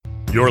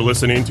You're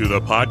listening to the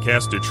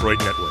Podcast Detroit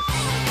Network.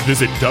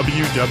 Visit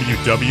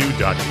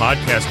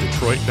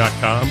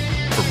www.podcastdetroit.com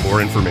for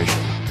more information.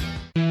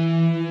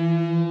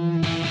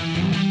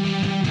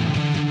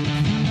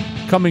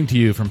 Coming to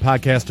you from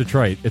Podcast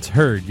Detroit, it's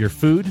Herd, your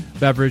food,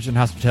 beverage, and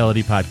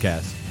hospitality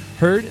podcast.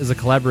 Herd is a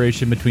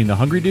collaboration between the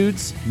Hungry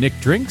Dudes, Nick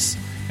Drinks,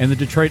 and the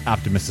Detroit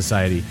Optimist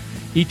Society.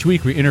 Each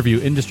week we interview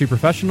industry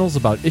professionals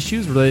about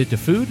issues related to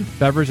food,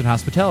 beverage, and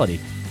hospitality.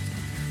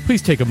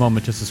 Please take a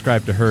moment to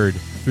subscribe to Herd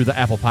through the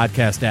Apple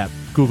Podcast app,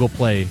 Google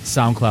Play,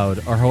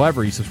 SoundCloud, or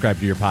however you subscribe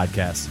to your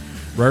podcasts.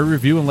 Write a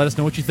review and let us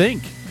know what you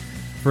think.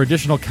 For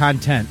additional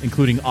content,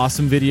 including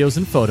awesome videos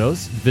and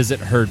photos, visit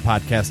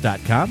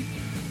herdpodcast.com,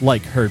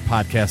 like Herd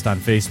Podcast on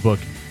Facebook,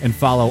 and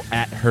follow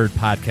at Herd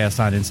Podcast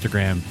on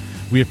Instagram.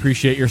 We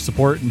appreciate your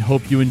support and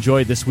hope you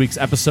enjoyed this week's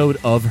episode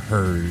of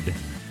Herd.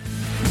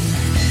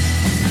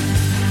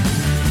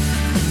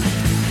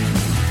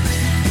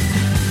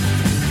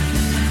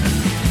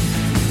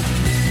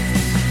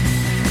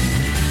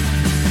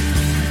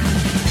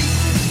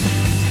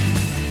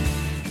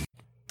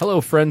 Hello,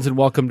 friends, and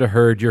welcome to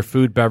Herd, your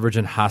food, beverage,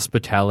 and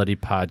hospitality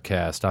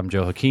podcast. I'm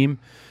Joe Hakeem,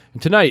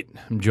 and tonight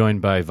I'm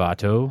joined by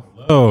Vato.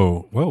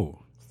 Oh, whoa.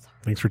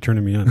 Thanks for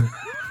turning me on.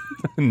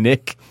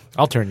 Nick.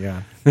 I'll turn you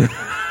on.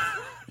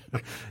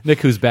 Nick,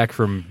 who's back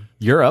from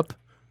Europe.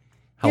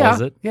 How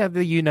was it? Yeah,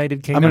 the United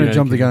I'm Kingdom. going to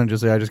jump the gun and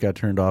just say I just got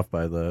turned off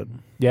by that.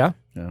 Yeah?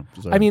 Yeah.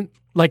 I mean,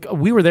 like,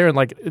 we were there and,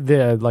 like,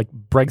 the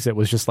Brexit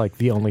was just, like,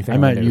 the only thing I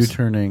on the meant you news.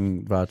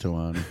 turning Vato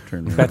on.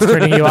 That's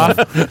turning you off?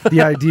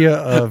 The idea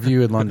of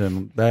you in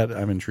London, that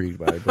I'm intrigued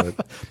by, but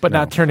But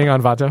not turning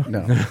on Vato?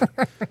 no.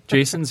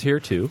 Jason's here,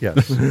 too.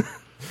 Yes.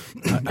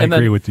 I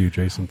agree with you,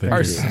 Jason.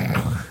 Thank you.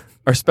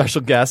 Our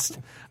special guest,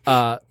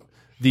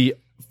 the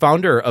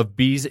founder of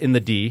Bees in the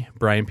D,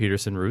 Brian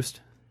Peterson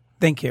Roost.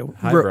 Thank you.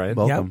 Hi, Brian.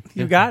 Welcome. Yep,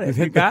 you got it.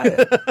 You got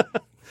it.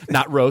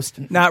 Not roast.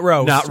 Not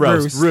roast. Not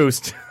roast.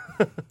 Roost.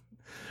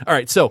 All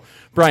right. So,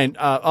 Brian,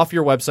 off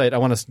your website, I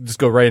want to just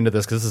go right into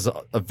this because this is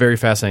a very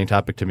fascinating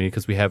topic to me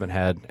because we haven't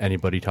had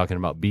anybody talking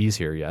about bees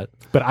here yet.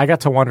 But I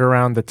got to wander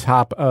around the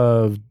top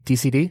of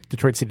DCD,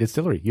 Detroit City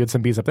Distillery. You had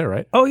some bees up there,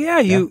 right? Oh,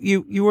 yeah.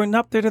 You went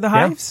up there to the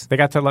hives? Yeah. They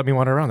got to let me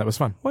wander around. That was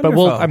fun.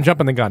 Wonderful. But I'm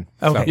jumping the gun.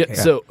 Okay. Yeah.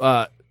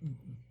 So,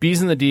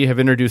 Bees in the D have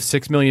introduced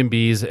 6 million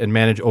bees and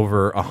manage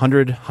over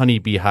 100 honey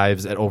bee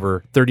hives at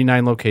over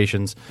 39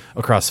 locations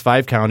across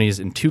 5 counties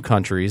in 2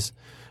 countries.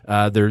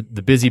 They're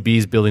the busy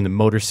bees building the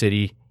Motor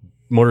City's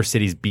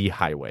Bee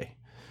Highway.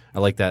 I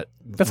like that.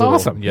 That's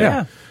awesome.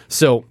 Yeah.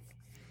 So,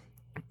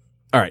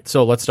 all right.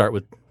 So let's start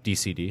with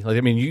DCD. Like,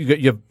 I mean,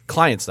 you have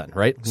clients then,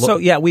 right? So,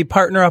 yeah, we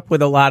partner up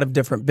with a lot of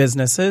different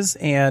businesses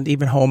and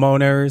even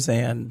homeowners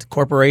and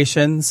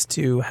corporations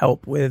to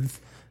help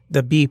with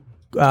the bee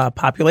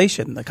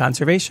population, the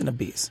conservation of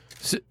bees.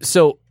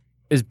 So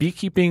is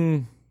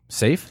beekeeping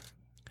safe?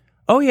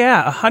 Oh,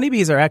 yeah.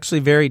 Honeybees are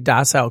actually very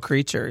docile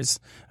creatures.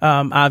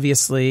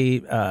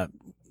 Obviously,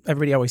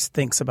 everybody always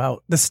thinks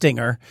about the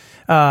stinger,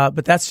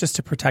 but that's just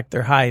to protect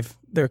their hive,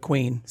 their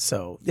queen.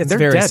 So it's They're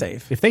very dead.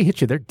 safe. If they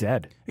hit you, they're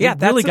dead. Yeah,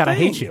 they really that's the got to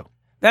thing. hate you.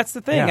 That's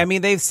the thing. Yeah. I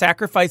mean, they've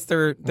sacrificed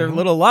their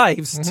little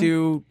lives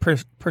to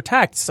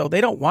protect, so they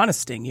don't want to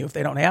sting you if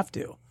they don't have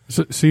to.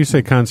 So you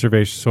say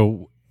conservation.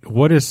 So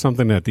what is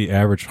something that the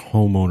average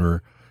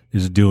homeowner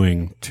is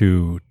doing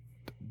to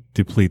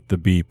deplete the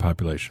bee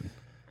population?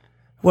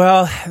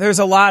 Well, there's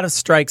a lot of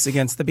strikes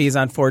against the bees,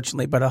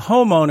 unfortunately, but a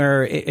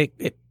homeowner,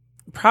 it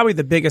probably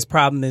the biggest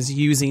problem is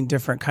using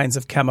different kinds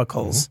of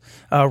chemicals,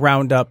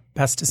 Roundup,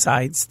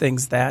 pesticides,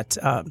 things that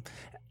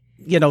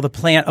the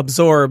plant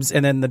absorbs,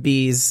 and then the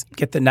bees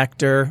get the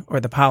nectar or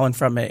the pollen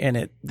from it,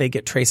 and they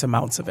get trace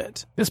amounts of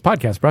it. This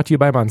podcast brought to you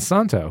by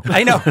Monsanto.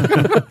 I know.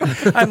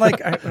 I'm like,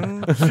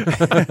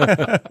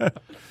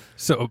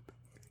 So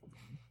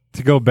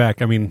to go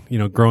back, I mean,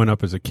 growing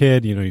up as a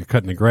kid, you're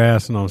cutting the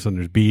grass and all of a sudden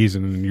there's bees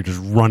and then you're just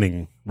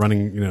running,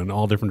 in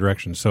all different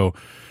directions. So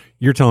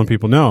you're telling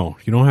people, no,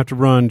 you don't have to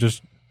run.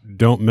 Just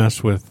don't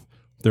mess with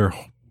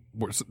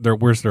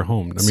where's their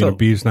home. I mean, a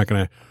bee's not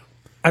going to.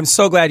 I'm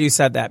so glad you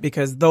said that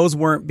because those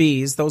weren't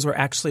bees. Those were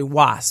actually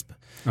wasp.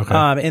 Okay.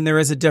 And there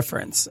is a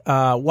difference.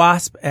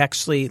 Wasp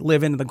actually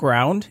live in the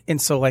ground.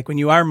 And so like when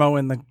you are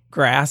mowing the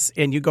grass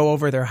and you go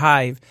over their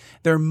hive,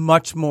 they're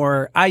much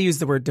more, I use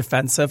the word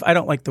defensive. I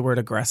don't like the word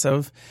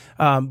aggressive.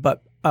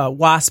 But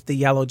wasp, the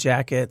yellow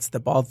jackets,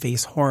 the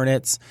bald-faced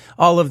hornets,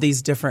 all of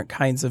these different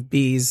kinds of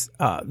bees,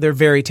 they're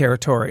very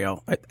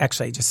territorial.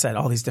 Actually, I just said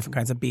all these different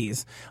kinds of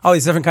bees. All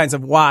these different kinds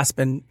of wasp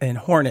and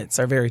hornets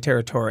are very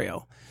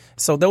territorial.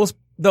 So those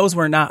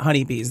were not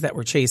honeybees that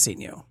were chasing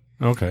you.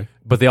 Okay.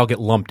 But they all get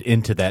lumped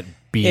into that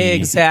bee.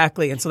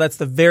 Exactly. And so that's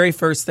the very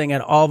first thing at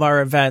all of our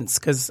events,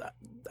 because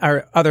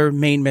our other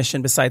main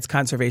mission besides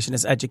conservation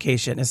is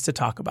education, is to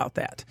talk about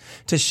that,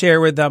 to share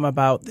with them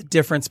about the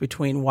difference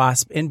between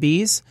wasp and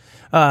bees,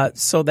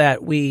 so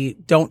that we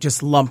don't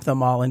just lump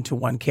them all into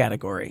one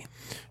category.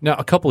 Now,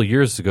 a couple of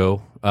years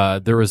ago,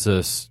 there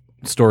was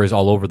stories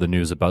all over the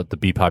news about the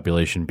bee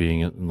population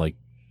being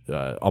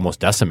almost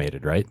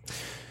decimated, right?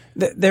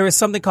 There is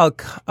something called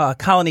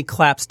colony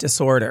collapse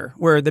disorder,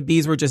 where the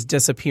bees were just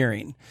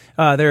disappearing.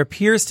 There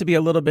appears to be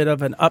a little bit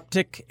of an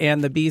uptick,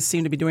 and the bees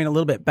seem to be doing a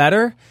little bit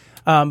better.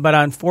 But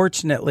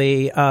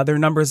unfortunately, their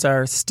numbers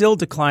are still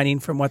declining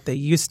from what they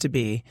used to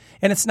be.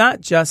 And it's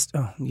not just,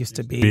 used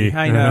to be.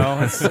 I know.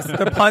 It's just,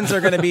 the puns are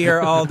going to be here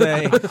all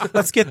day.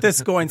 Let's get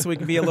this going so we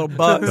can be a little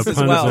buzzed The as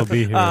puns well. will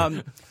be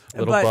here.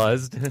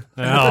 Buzzed.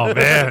 Oh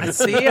man!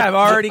 See, I'm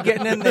already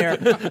getting in there.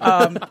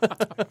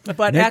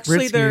 But Nick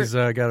actually, they're.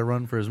 Ritzky's got to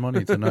run for his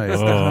money tonight.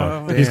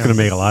 He's going to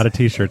make a lot of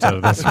T-shirts out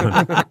of this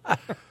one.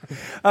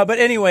 But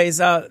anyways,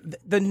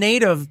 the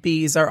native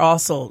bees are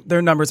also,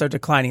 their numbers are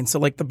declining. So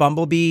like the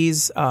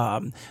bumblebees,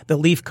 the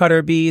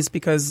leafcutter bees,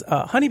 because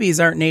honeybees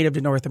aren't native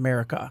to North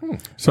America.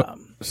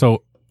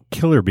 So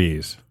killer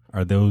bees,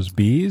 are those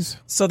bees?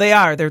 So they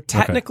are. They're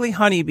technically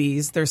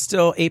honeybees. They're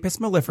still Apis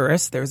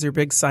mellifera. There's your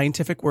big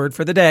scientific word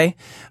for the day.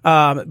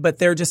 But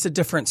they're just a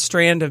different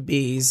strand of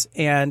bees,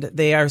 and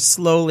they are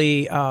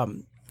slowly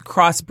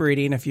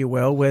crossbreeding, if you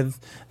will, with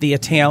the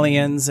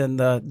Italians and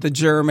the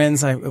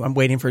Germans. I'm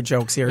waiting for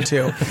jokes here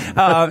too.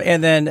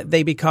 And then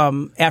they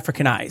become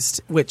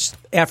Africanized, which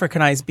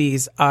Africanized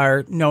bees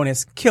are known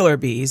as killer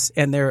bees,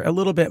 and they're a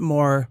little bit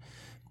more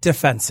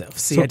defensive.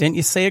 See, didn't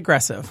you say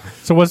aggressive?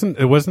 So wasn't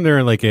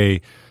there like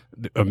a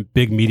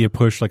big media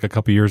push like a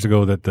couple years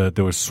ago that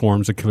there was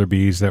swarms of killer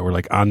bees that were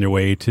like on their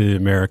way to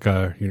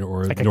America,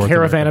 or Like a North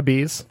caravan America? of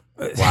bees.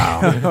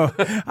 Wow.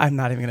 I'm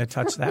not even going to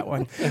touch that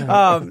one.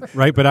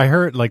 Right, but I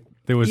heard like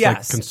there was like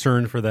Yes.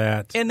 concern for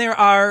that. And there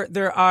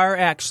are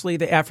actually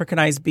the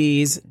Africanized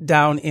bees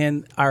down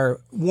in our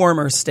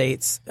warmer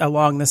states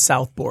along the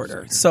south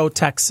border. So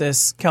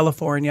Texas,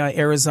 California,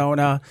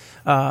 Arizona,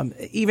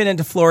 even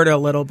into Florida a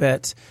little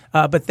bit,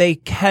 but they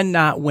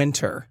cannot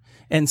winter.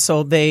 And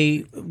so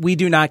we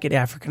do not get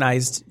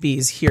Africanized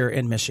bees here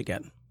in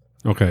Michigan.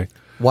 Okay.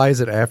 Why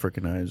is it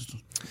Africanized?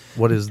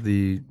 What does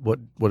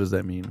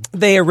that mean?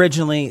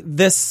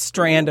 This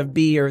strand of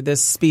bee or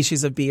this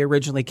species of bee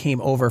originally came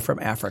over from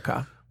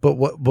Africa. But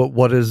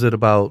what is it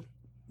about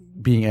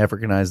being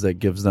Africanized that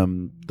gives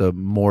them the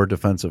more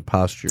defensive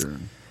posture?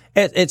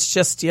 It's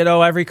just,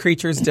 every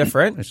creature is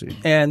different. I see.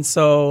 And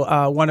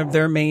so one of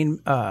their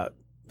main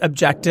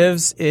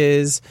objectives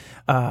is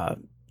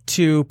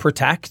to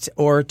protect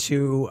or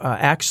to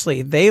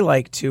actually they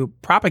like to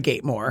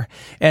propagate more.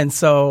 And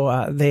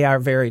so they are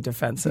very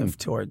defensive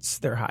towards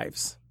their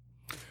hives.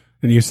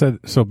 And you said,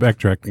 so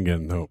backtrack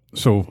again though.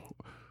 So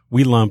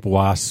we lump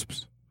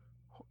wasps,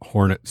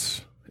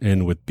 hornets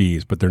in with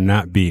bees, but they're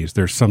not bees.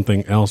 They're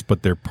something else,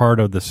 but they're part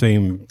of the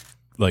same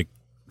like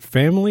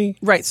family.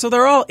 Right. So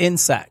they're all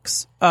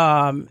insects.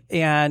 And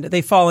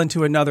they fall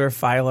into another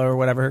phyla or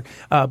whatever,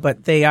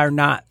 but they are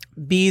not.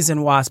 Bees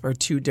and wasps are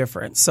two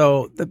different.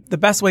 So the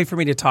best way for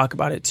me to talk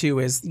about it too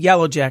is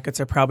yellow jackets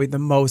are probably the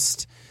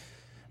most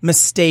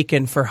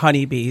mistaken for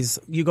honeybees.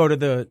 You go to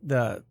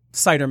the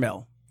cider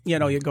mill,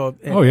 you go.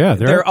 Oh yeah,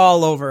 they're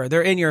all over.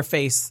 They're in your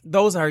face.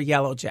 Those are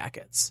yellow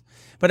jackets.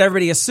 But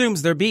everybody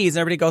assumes they're bees,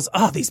 and everybody goes,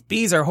 "Oh, these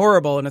bees are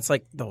horrible." And it's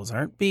like, those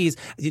aren't bees.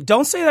 You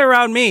don't say that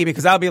around me,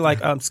 because I'll be like,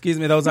 "Excuse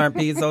me, those aren't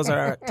bees. Those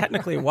are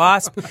technically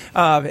wasps."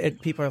 And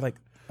people are like,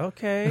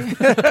 okay.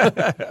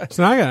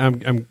 So now I'm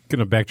going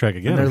to backtrack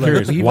again. I'm like,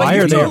 curious. "You Why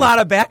you are do they? a lot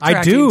of backtracking,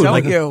 I do.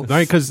 don't you?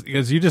 Right, because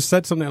you just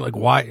said something like,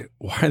 why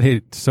are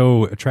they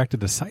so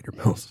attracted to cider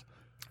mills?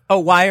 Oh,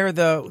 why are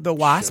the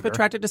wasp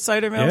attracted to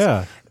cider mills?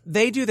 Yeah.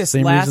 They do this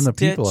Same last reason the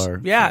ditch. people are.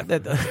 Yeah,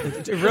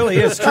 it really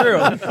is true.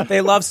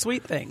 They love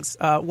sweet things.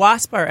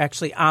 Wasps are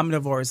actually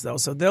omnivores, though,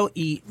 so they'll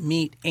eat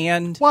meat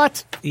and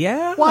What?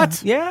 yeah,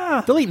 What?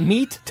 yeah. They'll eat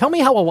meat? Tell me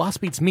how a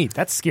wasp eats meat.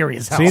 That's scary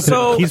as hell. See,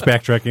 So- he's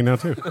backtracking now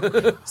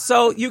too.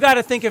 So you got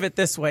to think of it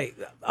this way: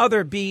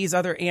 other bees,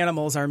 other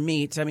animals are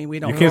meat. I mean, we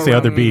don't. You can't say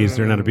other bees;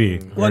 they're not a bee.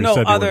 You Well, already no,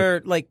 said they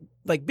other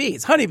like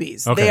bees,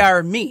 honeybees. Okay. They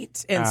are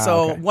meat, and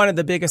so okay. one of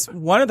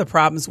the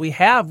problems we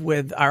have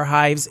with our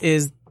hives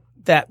is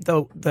that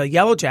the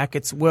yellow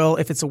jackets will,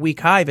 if it's a weak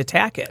hive,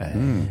 attack it,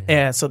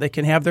 and so they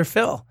can have their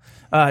fill.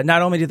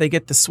 Not only do they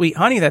get the sweet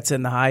honey that's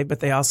in the hive, but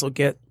they also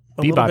get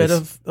a Bee little bit bodies.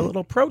 of a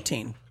little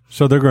protein.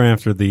 So they're going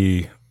after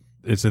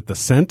is it the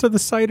scent of the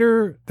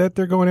cider that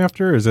they're going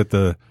after? Is it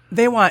the?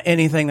 They want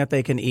anything that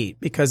they can eat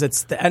because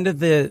it's the end of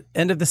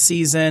the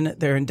season.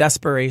 They're in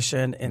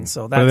desperation, and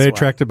so that's Are they why.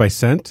 attracted by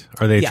scent?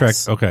 Are they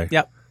Yes. attracted? Okay.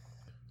 Yep.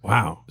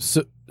 Wow.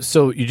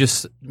 So you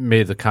just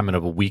made the comment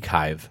of a weak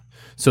hive.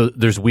 So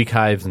there's weak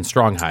hives and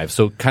strong hives.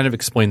 So kind of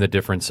explain the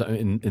difference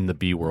in the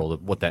bee world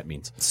of what that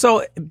means.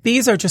 So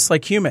bees are just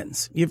like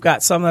humans. You've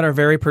got some that are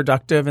very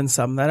productive and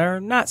some that are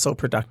not so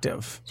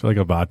productive. So like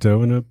a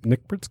Vato and a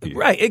Nick Britsky.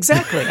 Right,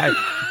 exactly.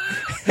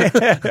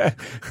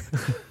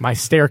 My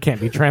stare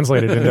can't be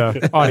translated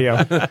into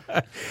audio.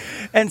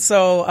 And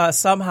so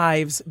some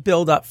hives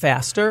build up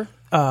faster.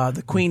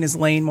 The queen is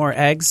laying more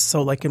eggs.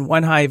 So like in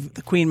one hive,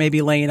 the queen may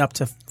be laying up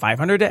to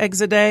 500 eggs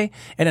a day.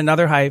 In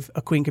another hive,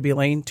 a queen could be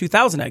laying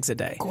 2,000 eggs a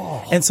day.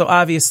 And so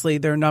obviously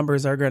their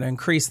numbers are going to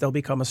increase. They'll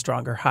become a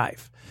stronger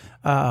hive.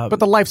 But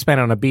the lifespan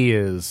on a bee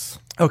is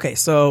Okay,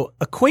 so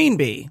a queen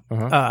bee, we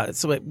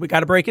got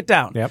to break it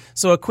down. Yep.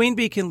 So a queen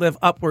bee can live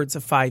upwards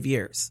of 5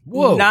 years.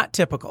 Whoa. Not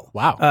typical.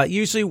 Wow.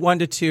 Usually 1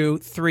 to 2,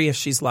 3 if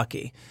she's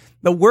lucky.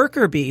 The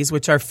worker bees,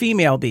 which are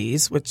female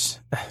bees, which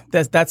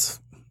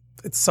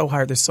it's so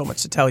hard. There's so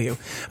much to tell you.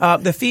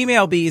 The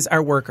female bees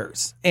are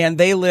workers, and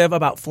they live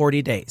about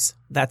 40 days.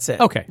 That's it.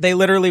 Okay. They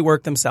literally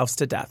work themselves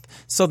to death.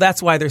 So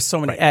that's why there's so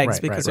many eggs,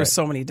 right, because right, there's right.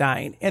 so many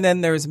dying. And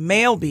then there's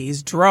male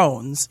bees,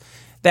 drones,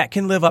 that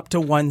can live up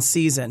to 1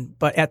 season.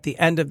 But at the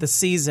end of the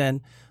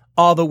season,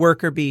 all the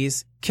worker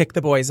bees kick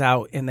the boys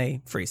out and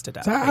they freeze to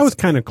death. So I was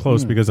kind of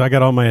close because I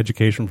got all my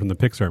education from the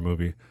Pixar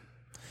movie.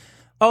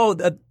 Oh,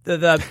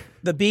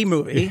 the bee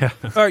movie.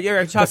 Or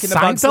you're talking the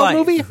Bug's Seinfeld Life.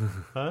 movie?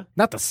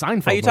 Not the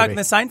Seinfeld Are you talking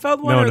movie. the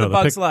Seinfeld one or the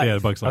Bug's Life? Yeah, the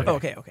Bug's Life. Oh,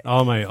 okay.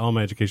 All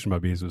my education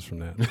about bees was from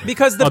that.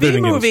 Because the Other bee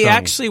than getting movie stung.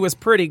 actually was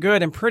pretty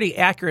good and pretty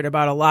accurate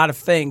about a lot of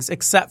things,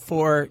 except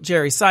for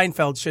Jerry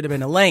Seinfeld should have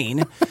been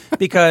Elaine,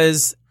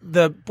 because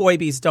the boy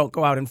bees don't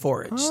go out and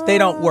forage. They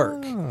don't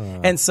work.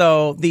 And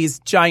so these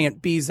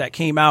giant bees that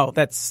came out,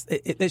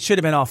 it should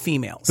have been all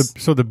females.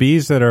 So the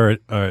bees that are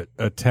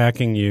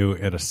attacking you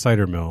at a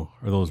cider mill,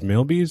 are those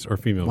male bees or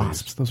female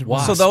Wasps. bees? Those are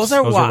Wasps. So those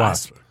are Those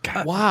wasps.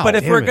 Wow. But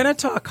if damn we're it. going to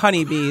talk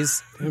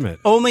honeybees, Damn it.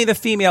 only the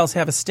females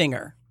have a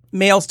stinger.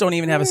 Males don't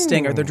even have a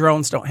stinger. The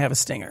drones don't have a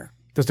stinger.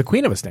 Does the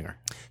queen have a stinger?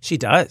 She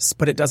does,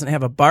 but it doesn't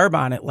have a barb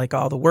on it like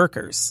all the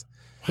workers.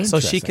 So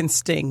she Interesting. can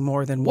sting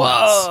more than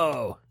once.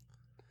 Whoa.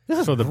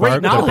 So the Great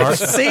barb, knowledge.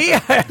 See?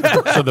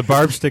 so the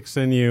barb sticks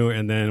in you,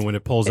 and then when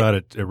it pulls out,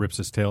 it rips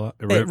his tail out.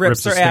 It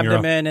rips the their stinger off.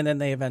 abdomen and then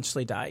they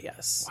eventually die,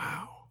 yes.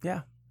 Wow.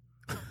 Yeah.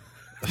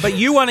 But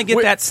you want to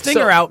get that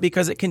stinger out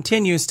because it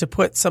continues to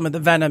put some of the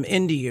venom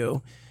into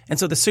you. And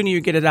so the sooner you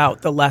get it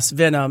out, the less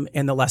venom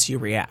and the less you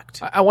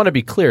react. I want to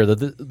be clear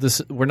that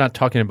this we're not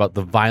talking about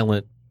the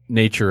violent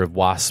nature of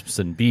wasps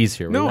and bees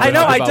here. No, We're I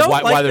know, talking I about don't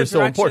why, like why the they're so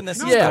direction important. this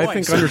is Yeah, going. I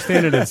think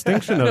understanding the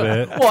distinction of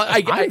it. Well,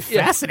 I'm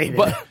fascinated.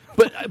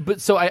 But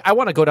so I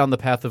want to go down the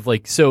path of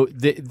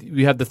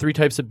we have the 3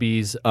 types of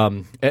bees,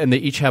 and they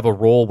each have a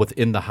role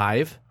within the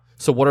hive.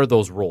 So what are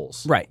those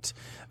roles? Right.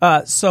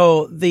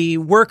 So the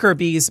worker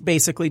bees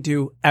basically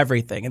do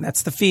everything, and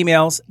that's the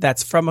females.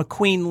 That's from a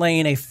queen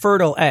laying a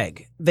fertile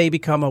egg. They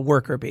become a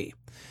worker bee.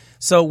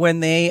 So when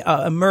they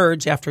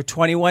emerge after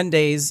 21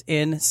 days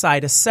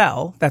inside a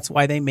cell, that's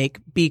why they make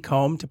bee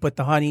comb to put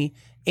the honey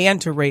and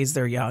to raise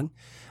their young.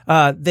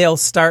 They'll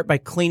start by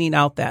cleaning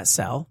out that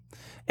cell,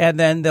 and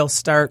then they'll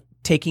start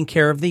taking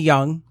care of the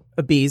young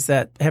bees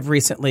that have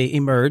recently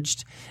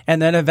emerged.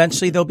 And then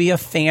eventually there'll be a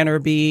fanner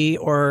bee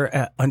or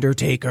an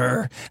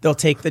undertaker. They'll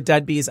take the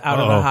dead bees out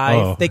of the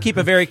hive. They keep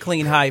a very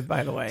clean hive,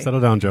 by the way. Settle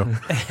down, Joe.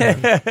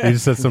 You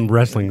just said some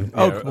wrestling.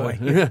 Oh,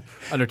 boy.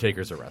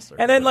 Undertaker's a wrestler.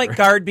 And then like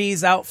guard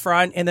bees out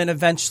front, and then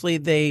eventually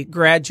they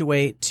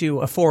graduate to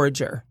a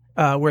forager,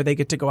 where they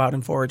get to go out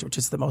and forage, which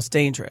is the most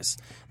dangerous.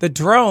 The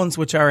drones,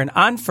 which are an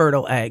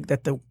unfertile egg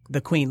that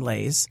the queen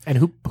lays. And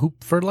who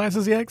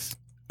fertilizes the eggs?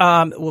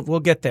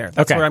 We'll get there.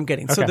 That's Okay. where I'm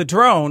getting. So Okay. the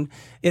drone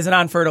is an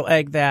unfertile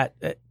egg that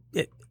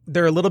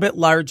they're a little bit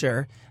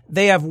larger.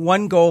 They have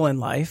one goal in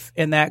life,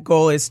 and that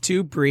goal is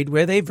to breed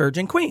with a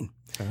virgin queen.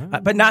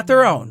 But not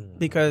their own,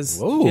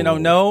 because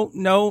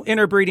no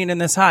interbreeding in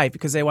this hive,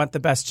 because they want the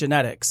best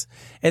genetics.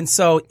 And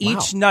so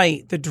each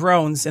night the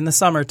drones in the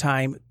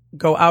summertime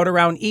go out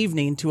around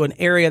evening to an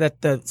area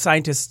that the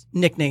scientists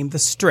nicknamed the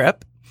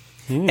Strip,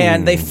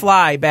 and they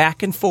fly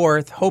back and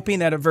forth, hoping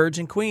that a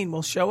virgin queen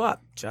will show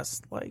up,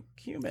 just like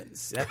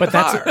humans. at But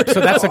the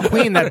bar. that's a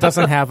queen that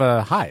doesn't have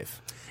a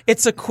hive.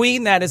 It's a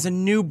queen that is a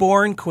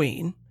newborn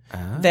queen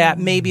that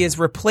maybe is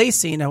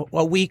replacing a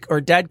weak or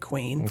dead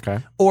queen, Okay.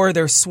 or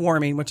they're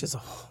swarming, which is a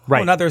whole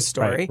Right. another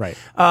story. Right.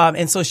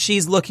 And so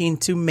she's looking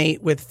to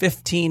mate with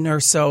 15 or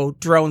so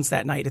drones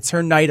that night. It's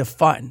her night of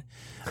fun.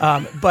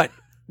 But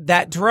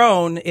that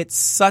drone, it's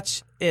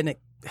such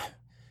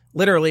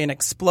literally an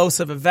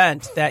explosive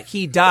event that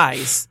he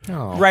dies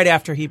right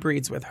after he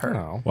breeds with her.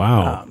 Oh.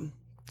 Wow.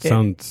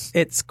 Sounds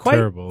It's quite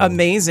terrible.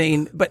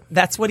 amazing, but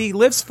that's what he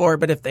lives for.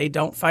 But if they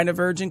don't find a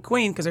virgin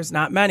queen, because there's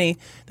not many,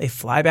 they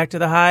fly back to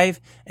the hive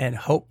and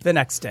hope the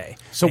next day.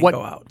 So and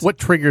go out. what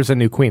triggers a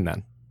new queen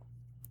then?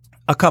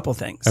 A couple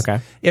things. Okay.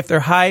 If their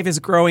hive is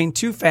growing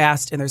too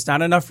fast and there's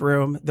not enough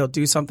room, they'll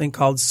do something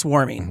called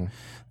swarming,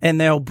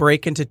 and they'll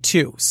break into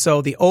 2.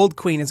 So the old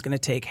queen is going to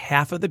take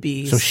half of the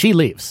bees. So she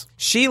leaves.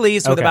 She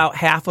leaves with Okay. about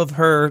half of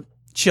her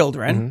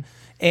children,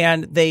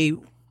 and they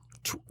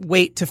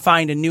wait to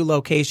find a new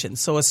location.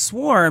 So a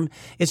swarm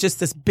is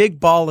just this big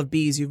ball of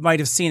bees. You might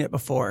have seen it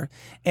before.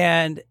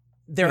 And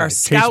there are it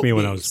chased scout me bees.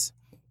 when I was-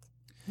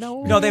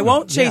 No, they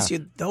won't chase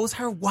you. Those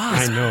are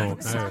wasps. I know.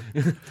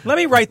 Let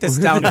me write this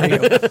down for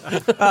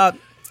you.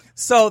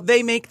 So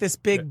they make this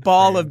big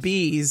ball of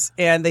bees,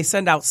 and they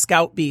send out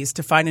scout bees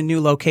to find a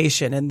new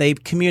location, and they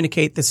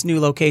communicate this new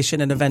location,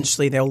 and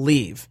eventually they'll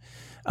leave.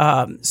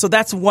 So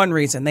that's one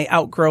reason they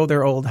outgrow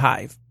their old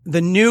hive.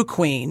 The new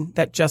queen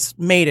that just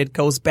mated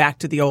goes back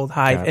to the old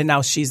hive, and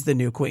now she's the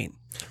new queen.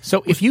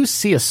 So if you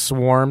see a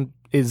swarm,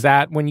 is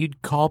that when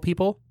you'd call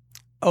people?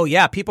 Oh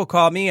yeah, people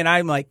call me and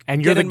I'm like,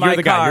 And you're get the- in my you're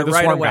the guy. car You're the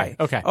right swarm away.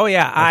 guy. Okay. Oh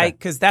yeah, Okay.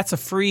 because that's a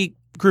free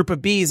group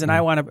of bees, and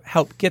I want to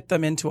help get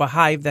them into a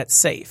hive that's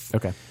safe.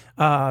 Okay.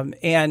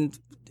 And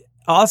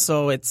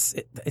also, it's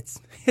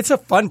a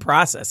fun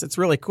process. It's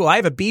really cool. I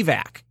have a bee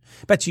vac.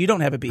 Bet you don't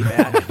have a bee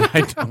vac.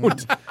 I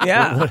don't.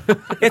 Yeah,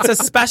 it's a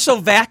special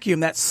vacuum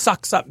that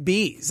sucks up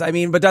bees. I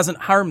mean, but doesn't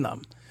harm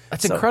them.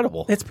 That's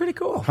incredible. It's pretty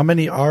cool. How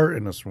many are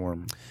in a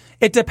swarm?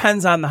 It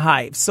depends on the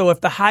hive. So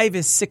if the hive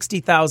is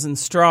 60,000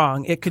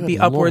 strong, it could be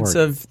upwards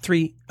of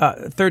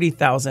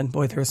 30,000.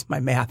 Boy, there's my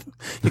math.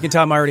 You can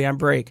tell I'm already on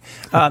break.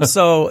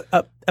 So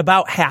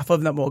about half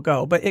of them will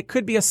go. But it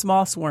could be a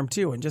small swarm,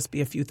 too, and just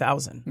be a few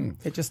thousand.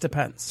 It just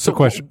depends. So,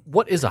 question.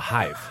 What is a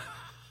hive?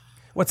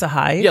 What's a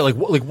hive? Yeah,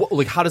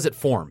 like how does it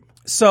form?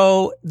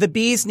 So the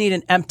bees need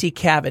an empty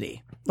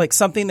cavity, like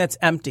something that's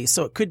empty.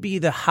 So it could be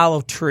the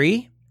hollow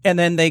tree. And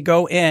then they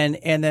go in,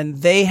 and then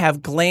they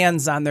have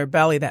glands on their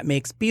belly that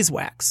makes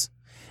beeswax.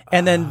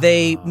 And then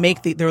they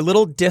make their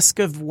little disc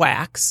of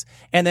wax,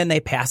 and then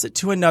they pass it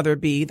to another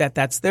bee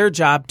that's their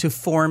job to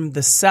form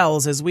the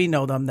cells as we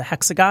know them, the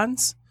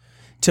hexagons,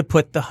 to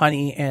put the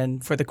honey in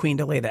for the queen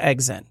to lay the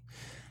eggs in.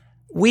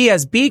 We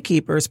as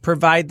beekeepers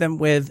provide them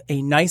with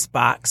a nice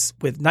box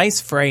with nice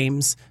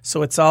frames,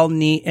 so it's all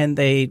neat, and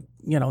they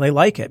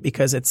like it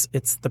because it's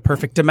the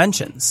perfect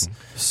dimensions.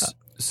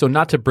 So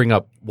not to bring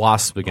up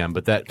wasp again,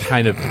 but that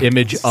kind of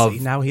image of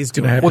Now he's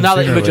doing well, now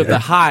the sooner or image of later. the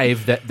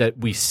hive that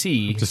we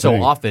see so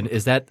saying. often,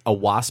 is that a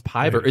wasp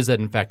hive or is that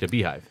in fact a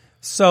beehive?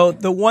 So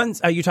the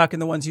ones, are you talking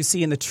the ones you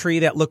see in the tree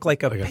that look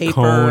like a paper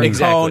cone.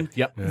 Exactly.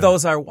 Yep. Yeah.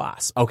 Those are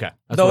wasp. Okay.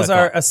 That's Those what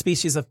I are thought. a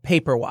species of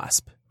paper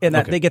wasp, and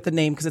that Okay. they get the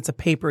name because it's a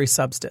papery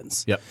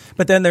substance. Yep.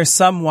 But then there's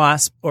some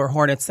wasp or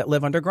hornets that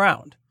live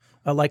underground,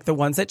 like the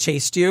ones that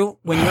chased you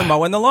when you were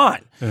mowing the lawn.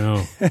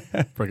 Oh,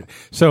 friggin'.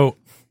 So,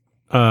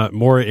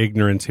 more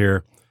ignorance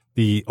here.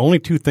 The only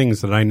two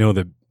things that I know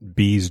that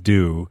bees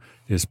do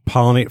is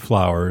pollinate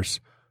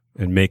flowers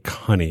and make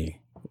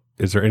honey.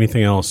 Is there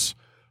anything else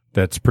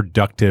that's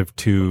productive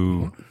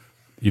to,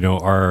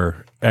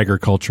 our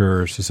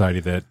agriculture or society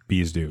that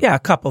bees do? Yeah, a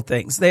couple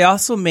things. They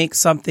also make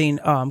something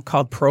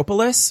called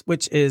propolis,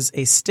 which is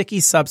a sticky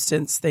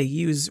substance. They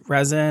use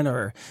resin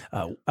or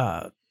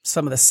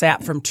some of the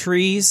sap from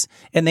trees,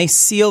 and they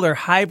seal their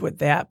hive with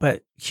that.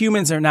 But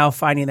humans are now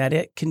finding that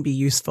it can be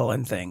useful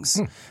in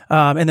things.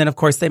 And then, of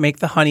course, they make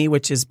the honey,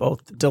 which is both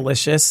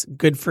delicious,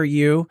 good for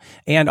you,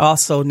 and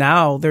also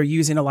now they're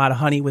using a lot of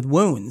honey with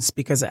wounds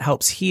because it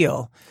helps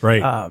heal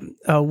Right.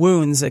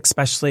 wounds,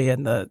 especially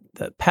in the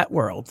pet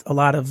world. A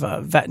lot of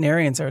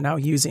veterinarians are now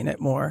using it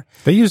more.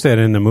 They used that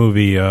in the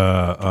movie.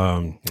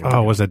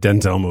 What was that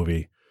Denzel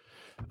movie?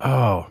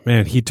 Oh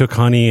man, he took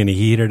honey and he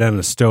heated it on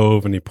the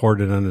stove and he poured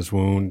it on his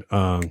wound.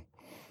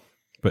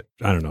 But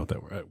I don't know what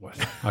that word was.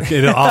 I'll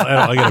get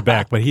it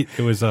back. But it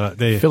was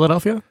they.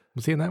 Philadelphia?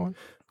 Was he in that one?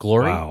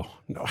 Glory? Wow.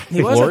 No.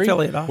 He was Glory? in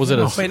Philadelphia. Was it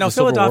a- Wait, no, the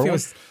Civil War Philadelphia one?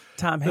 was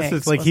Tom Hanks.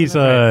 This is like wasn't he's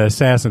it? a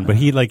assassin, but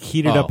he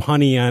heated up Oh.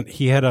 honey on.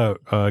 He had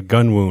a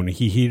gun wound.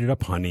 He heated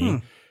up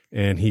honey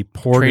and he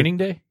poured Training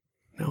Day? it.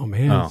 No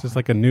man, Oh. it's just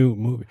like a new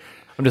movie.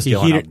 I'm just He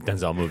stealing out heated-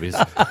 Denzel movies.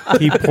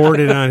 He poured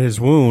it on his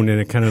wound and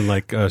it kind of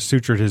like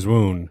sutured his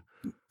wound.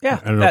 Yeah,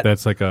 I don't know if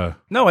that's like a.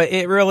 no,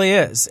 it really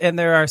is, and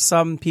there are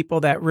some people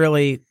that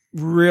really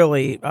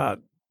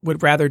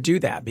would rather do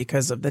that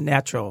because of the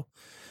natural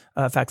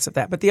effects of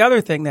that. But the other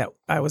thing that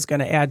I was going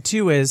to add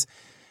too is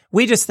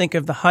we just think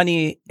of the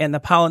honey and the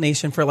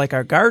pollination for like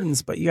our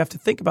gardens, but you have to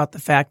think about the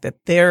fact that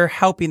they're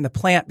helping the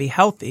plant be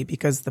healthy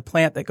because the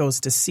plant that goes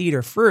to seed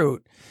or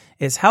fruit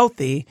is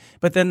healthy,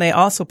 but then they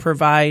also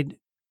provide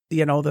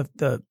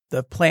the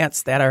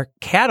plants that our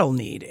cattle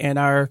need and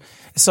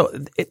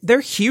they're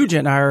huge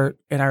in our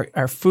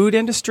food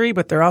industry,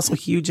 but they're also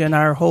huge in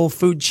our whole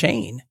food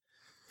chain.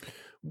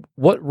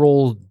 What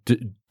role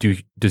do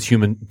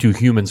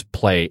humans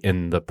play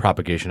in the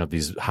propagation of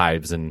these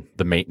hives and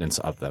the maintenance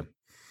of them?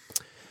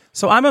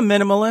 So I'm a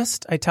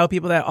minimalist. I tell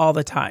people that all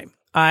the time.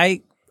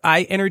 I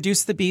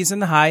introduce the bees in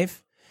the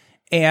hive,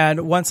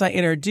 and once I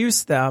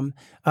introduce them,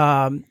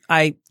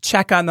 I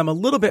check on them a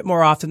little bit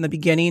more often in the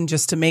beginning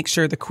just to make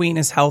sure the queen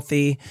is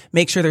healthy,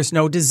 make sure there's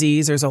no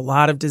disease. There's a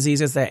lot of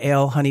diseases that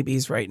ail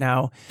honeybees right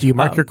now. Do you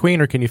mark your queen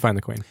or can you find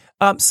the queen?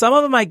 Some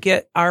of them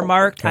are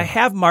marked. I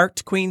have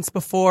marked queens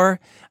before.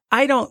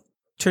 I don't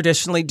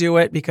traditionally do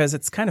it because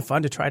it's kind of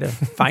fun to try to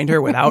find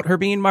her without her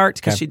being marked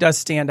because she does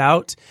stand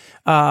out.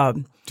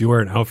 Do you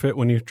wear an outfit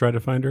when you try to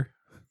find her?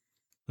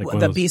 Like one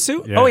The of those- bee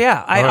suit? Yeah. Oh,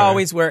 yeah. I All right.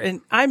 always wear,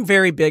 and I'm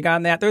very big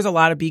on that. There's a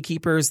lot of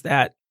beekeepers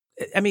that,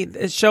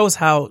 it shows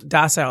how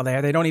docile they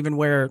are. They don't even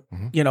wear,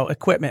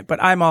 equipment,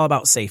 but I'm all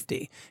about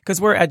safety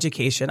because we're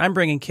education. I'm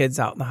bringing kids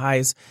out in the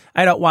hives.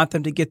 I don't want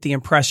them to get the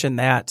impression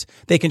that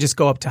they can just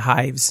go up to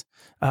hives.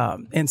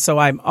 And so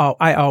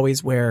I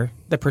always wear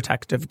the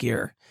protective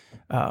gear.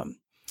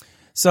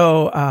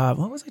 So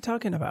what was I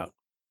talking about?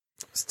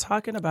 I was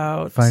talking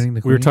about Finding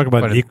the We were queen? talking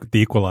about the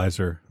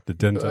Equalizer, the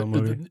Denzel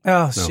movie.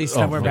 Oh, she's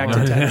oh, we're back oh.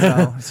 to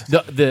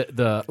Denzel.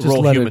 The Just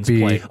role let it humans be.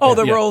 play. Oh,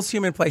 the Yeah. roles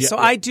human play. Yeah, So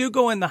yeah. I do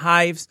go in the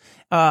hives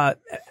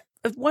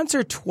once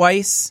or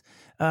twice.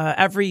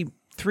 every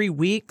 3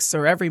 weeks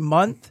or every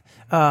month,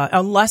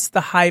 unless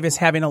the hive is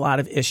having a lot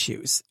of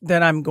issues.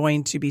 Then I'm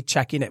going to be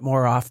checking it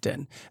more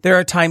often. There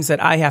are times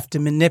that I have to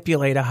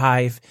manipulate a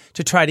hive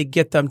to try to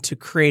get them to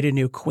create a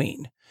new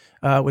queen,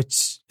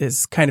 which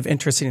is kind of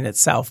interesting in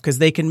itself because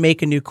they can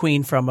make a new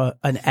queen from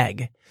an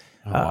egg.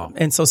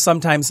 And so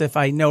sometimes if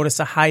I notice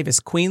a hive is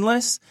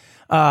queenless,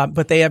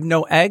 but they have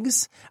no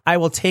eggs, I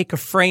will take a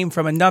frame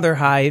from another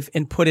hive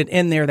and put it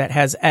in there that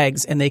has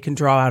eggs, and they can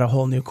draw out a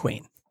whole new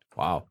queen.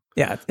 Wow.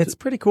 Yeah, it's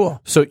pretty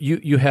cool. So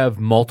you have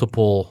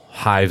multiple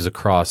hives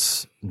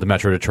across the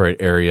Metro Detroit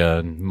area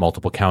and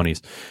multiple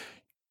counties.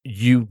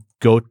 You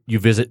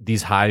visit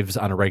these hives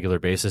on a regular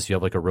basis. You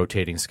have like a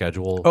rotating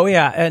schedule. Oh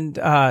yeah, and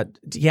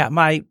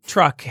my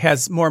truck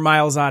has more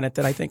miles on it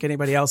than I think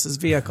anybody else's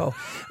vehicle.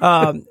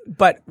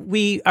 But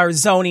we are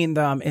zoning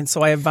them, and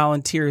so I have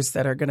volunteers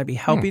that are going to be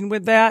helping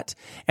with that.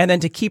 And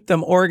then to keep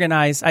them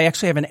organized, I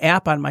actually have an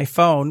app on my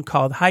phone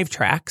called Hive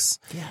Tracks.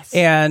 Yes.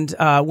 And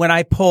when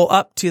I pull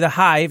up to the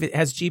hive, it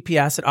has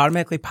GPS. It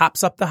automatically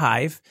pops up the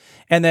hive,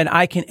 and then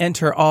I can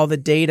enter all the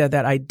data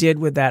that I did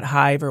with that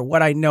hive, or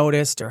what I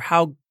noticed, or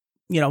how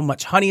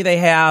much honey they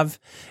have,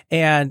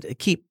 and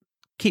keep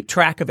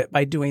track of it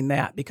by doing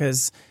that.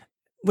 Because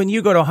when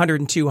you go to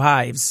 102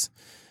 hives,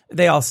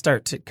 they all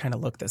start to kind of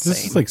look the same.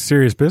 This is like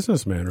serious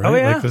business, man, right? Oh,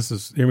 yeah.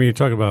 Like you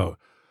talk about.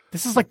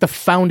 This is like the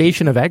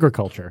foundation of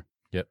agriculture.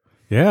 Yep.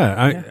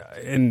 Yeah.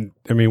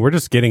 We're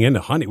just getting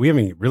into honey. We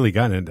haven't really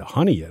gotten into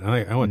honey yet.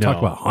 I want to talk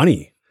about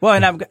honey. Well,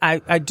 and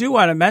I do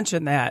want to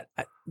mention that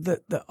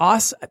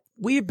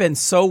we've been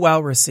so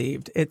well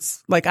received.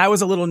 It's like I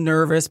was a little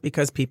nervous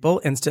because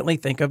people instantly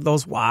think of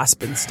those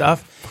wasps and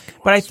stuff.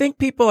 But I think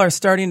people are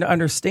starting to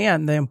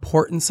understand the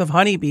importance of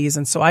honeybees.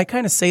 And so I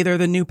kind of say they're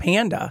the new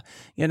panda.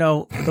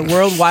 The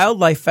World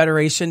Wildlife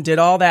Federation did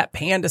all that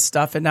panda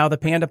stuff, and now the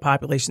panda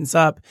population's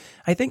up.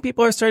 I think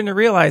people are starting to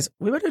realize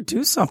we better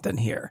do something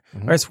here,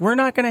 or else we're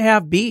not going to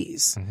have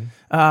bees.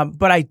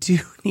 But I do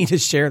need to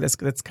share this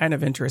because it's kind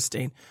of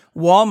interesting.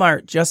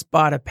 Walmart just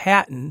bought a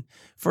patent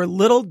for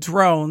little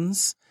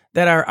drones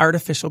that are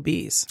artificial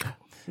bees.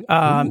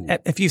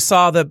 If you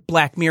saw the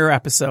Black Mirror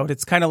episode,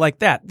 it's kind of like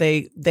that.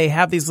 They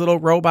have these little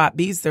robot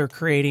bees they're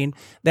creating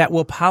that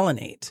will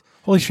pollinate.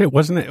 Holy shit!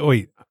 Wasn't it?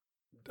 Wait,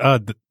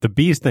 the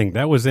bees thing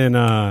that was in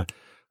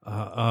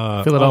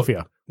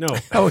Philadelphia. No.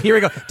 Oh, here we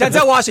go.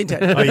 Denzel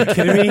Washington. Are you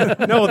kidding me?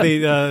 No,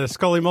 the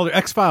Scully Mulder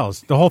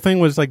X-Files. The whole thing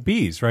was like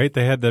bees, right?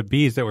 They had the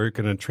bees that were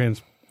going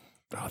to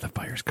the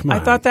fires. Come on.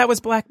 I thought that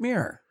was Black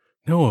Mirror.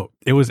 No,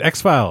 it was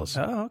X-Files.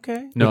 Oh,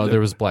 okay. No, there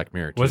was Black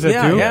Mirror too. Was it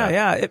Yeah, too?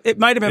 yeah. It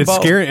might have been It's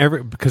both.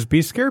 scary because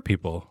bees scare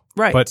people.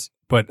 Right.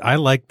 But I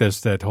like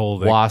that whole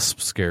thing.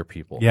 Wasps scare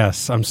people.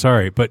 Yes, I'm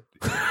sorry, but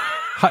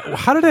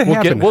how did it We'll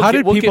happen? get- How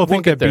did we'll people get-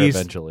 think we'll that get there bees?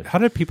 eventually. How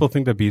did people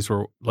think that bees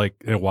were like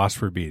wasps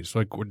were bees?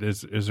 Like,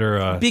 is there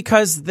a?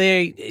 Because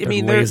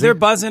they're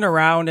buzzing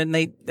around, and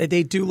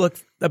they do look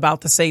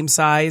about the same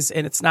size,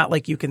 and it's not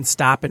like you can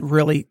stop and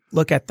really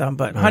look at them.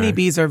 But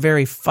honeybees are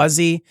very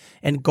fuzzy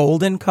and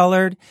golden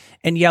colored,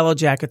 and yellow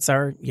jackets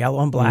are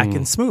yellow and black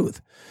and smooth.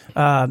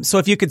 So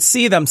if you could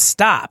see them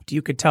stopped,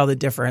 you could tell the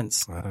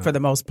difference for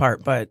the most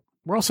part. But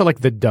We're also like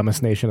the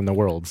dumbest nation in the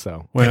world,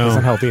 so Well. that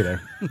doesn't help either.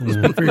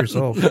 Speak for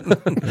yourself.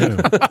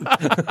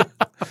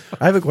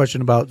 I have a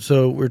question about.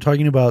 So we're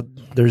talking about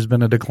there's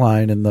been a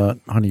decline in the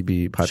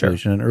honeybee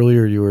population, and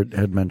earlier you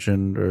had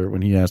mentioned, or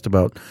when he asked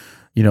about,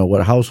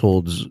 what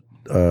households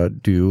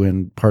do,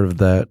 and part of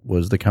that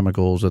was the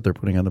chemicals that they're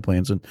putting on the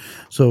plants, and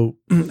so,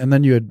 and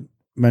then you had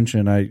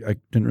mentioned, I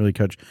didn't really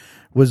catch,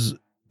 is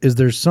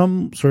there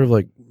some sort of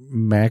like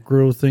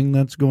macro thing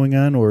that's going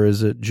on, or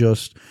is it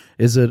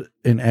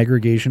an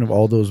aggregation of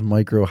all those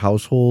micro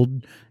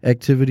household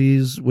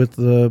activities with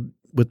the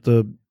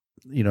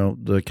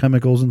the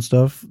chemicals and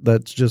stuff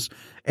that's just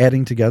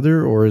adding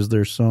together, or is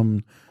there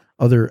some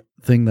other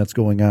thing that's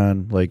going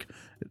on, like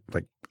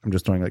I'm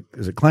just throwing, like,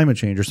 is it climate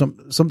change or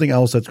something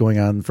else that's going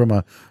on from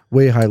a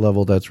way high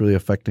level that's really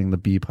affecting the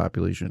bee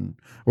population?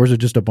 Or is it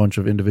just a bunch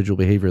of individual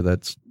behavior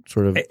that's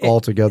sort of all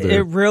together?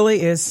 It really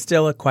is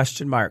still a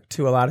question mark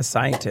to a lot of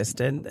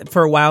scientists. And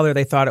for a while there,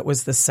 they thought it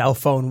was the cell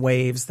phone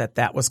waves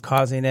that was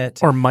causing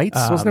it. Or mites?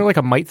 Wasn't there like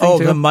a mite thing Oh,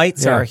 too? the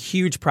mites Yeah. are a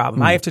huge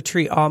problem. I have to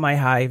treat all my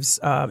hives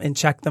and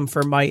check them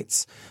for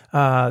mites.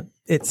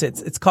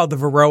 It's called the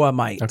Varroa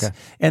mite. Okay.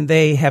 And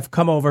they have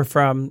come over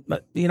from,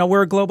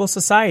 we're a global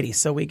society.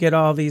 So we get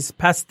all these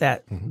pests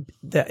that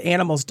the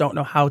animals don't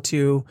know how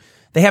to,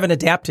 they haven't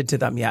adapted to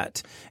them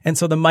yet. And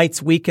so the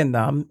mites weaken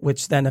them,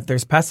 which then if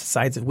there's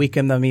pesticides, it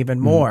weaken them even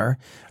more.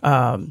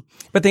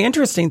 But the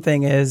interesting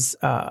thing is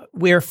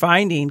we're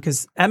finding,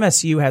 because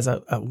MSU has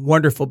a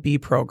wonderful bee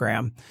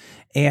program,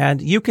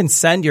 and you can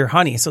send your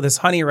honey. So this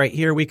honey right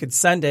here, we could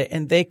send it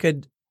and they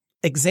could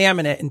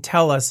examine it and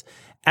tell us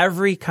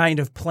every kind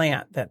of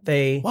plant that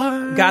they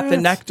got the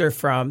nectar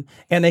from,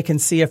 and they can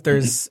see if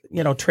there's,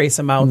 trace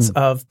amounts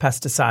of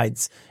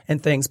pesticides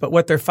and things. But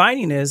what they're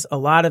finding is a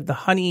lot of the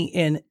honey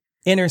in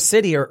inner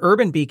city or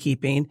urban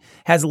beekeeping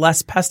has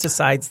less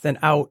pesticides than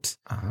out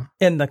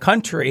in the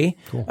country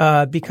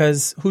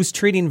because who's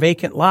treating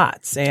vacant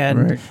lots?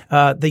 And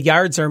the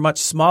yards are much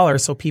smaller,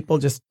 so people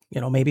just,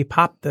 maybe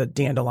pop the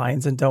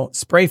dandelions and don't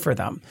spray for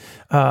them.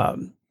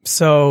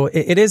 So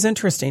it is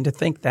interesting to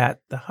think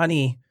that the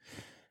honey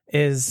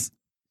is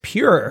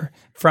pure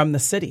from the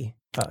city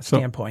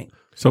standpoint.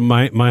 So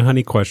my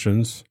honey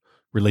questions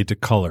relate to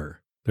color.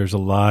 There's a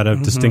lot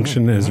of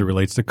distinction as it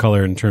relates to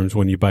color in terms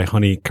when you buy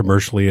honey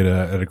commercially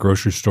at a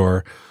grocery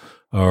store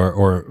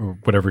or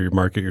whatever your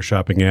market you're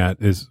shopping at.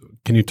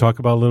 Can you talk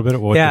about a little bit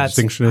what the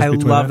distinction is? I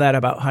between love that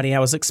about honey. I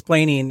was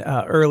explaining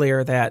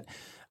earlier that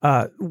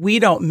we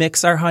don't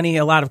mix our honey.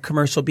 A lot of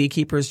commercial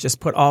beekeepers just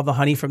put all the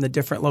honey from the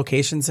different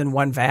locations in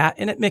one vat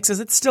and it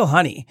mixes. It's still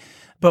honey.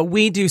 But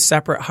we do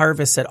separate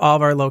harvests at all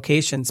of our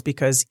locations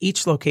because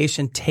each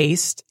location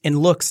tastes and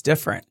looks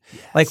different.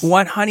 Yes. Like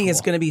one honey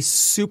is going to be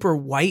super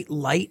white,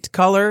 light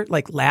color,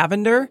 like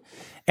lavender.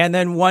 And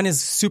then one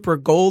is super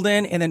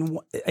golden. And then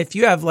if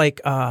you have like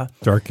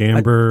dark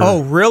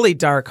amber. Really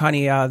dark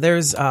honey.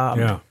 There's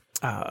I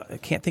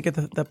can't think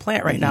of the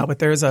plant right now, but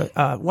there's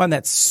a one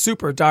that's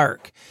super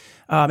dark.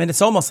 And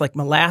it's almost like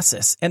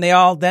molasses. And they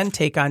all then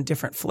take on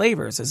different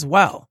flavors as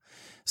well.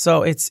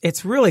 So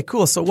it's really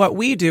cool. So what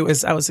we do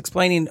is I was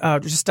explaining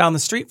just down the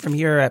street from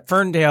here at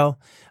Ferndale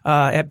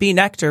at Bee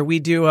Nectar, we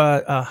do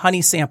a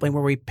honey sampling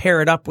where we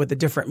pair it up with a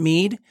different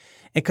mead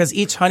because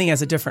each honey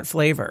has a different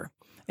flavor.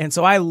 And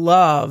so I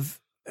love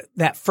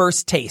that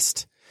first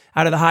taste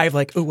out of the hive,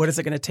 like, ooh, what is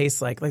it going to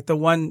taste like? Like the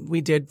one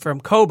we did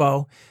from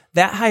Kobo,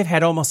 that hive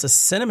had almost a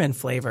cinnamon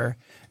flavor.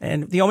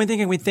 And the only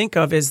thing we think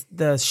of is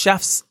the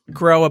chefs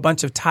grow a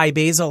bunch of Thai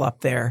basil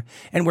up there.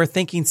 And we're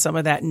thinking some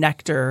of that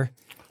nectar.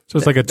 So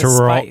it's like a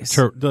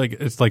terroir,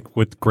 it's like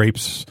with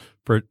grapes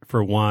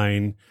for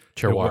wine.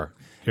 Terroir.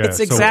 Yeah, it's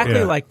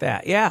exactly like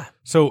that, yeah.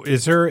 So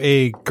is there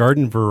a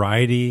garden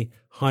variety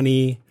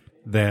honey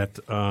that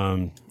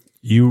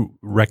you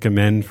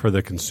recommend for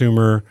the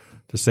consumer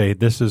to say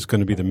this is going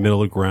to be the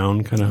middle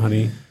ground kind of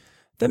honey?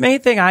 The main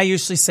thing I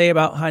usually say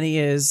about honey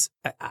is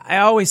I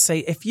always say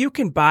if you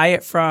can buy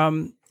it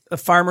from a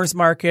farmer's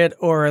market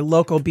or a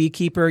local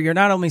beekeeper, you're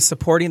not only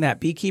supporting that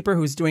beekeeper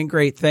who's doing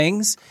great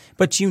things,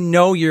 but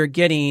you're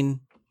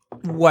getting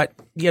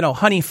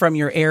honey from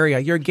your area.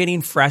 You're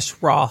getting fresh,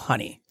 raw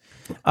honey.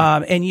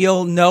 And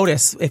you'll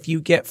notice if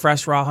you get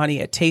fresh, raw honey,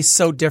 it tastes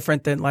so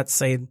different than, let's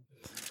say,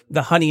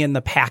 the honey in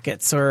the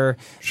packets. Or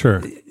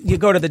you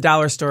go to the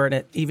dollar store and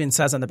it even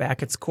says on the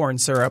back it's corn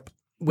syrup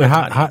with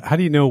honey. How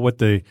do you know what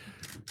the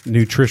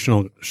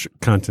nutritional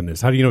content is?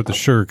 How do you know what the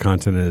sugar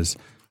content is?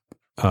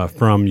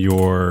 From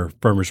your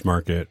farmer's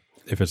market,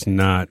 if it's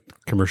not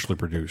commercially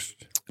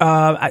produced,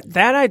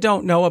 that I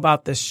don't know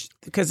about this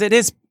because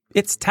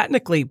it's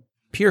technically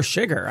pure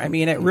sugar. I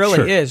mean, it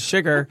really is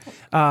sugar.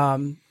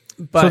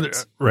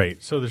 But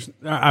so there's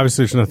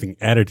obviously there's nothing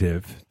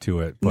additive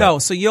to it. But. No,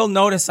 so you'll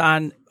notice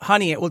on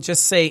honey, it will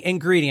just say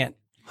ingredient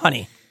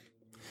honey.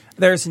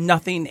 There's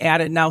nothing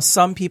added. Now,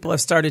 some people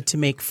have started to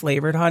make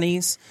flavored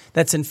honeys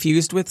that's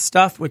infused with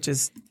stuff, which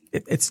is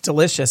it's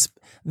delicious.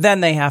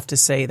 Then they have to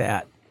say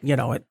that.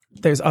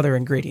 There's other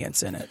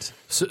ingredients in it.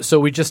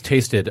 So we just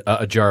tasted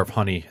a jar of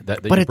honey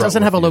that but it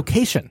doesn't have a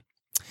location.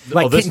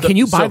 Like, can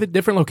you buy the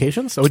different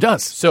locations? So it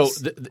does. So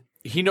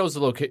he knows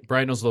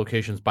Brian knows the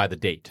locations by the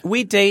date.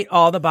 We date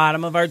all the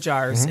bottom of our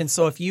jars, and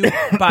so if you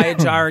buy a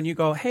jar and you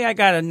go, "Hey, I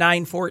got a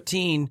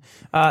 914,"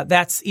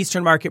 that's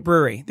Eastern Market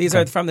Brewery. These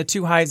are from the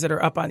two hives that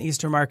are up on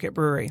Eastern Market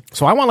Brewery.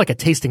 So I want like a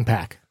tasting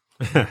pack.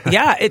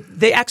 Yeah,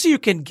 you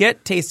can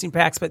get tasting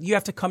packs, but you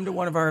have to come to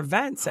one of our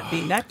events at Bee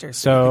Nectar.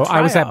 So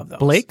I was at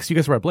Blake's. You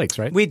guys were at Blake's,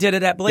 right? We did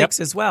it at Blake's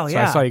as well. So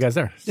yeah, I saw you guys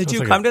there. Did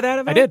you come to that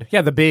event? I did.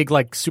 Yeah, the big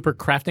super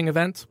crafting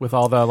event with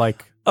all the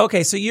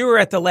Okay, so you were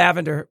at the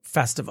Lavender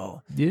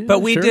Festival, but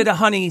we did a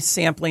honey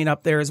sampling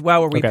up there as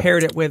well, where we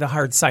paired it with a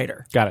hard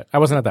cider. Got it. I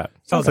wasn't at that.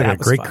 Sounds like a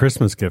great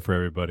Christmas gift for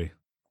everybody.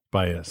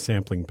 Buy a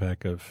sampling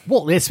pack of.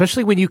 Well,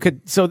 especially when you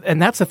could. So,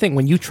 and that's the thing.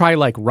 When you try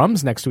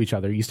rums next to each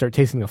other, you start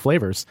tasting the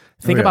flavors.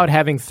 Think about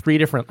having 3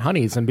 different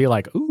honeys and be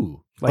like,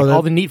 ooh,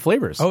 all the neat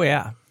flavors. Oh,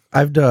 yeah.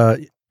 I've a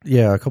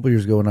couple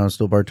years ago when I was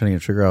still bartending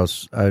at Sugar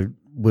House, I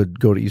would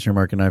go to Eastern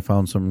Market and I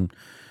found some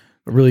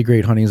really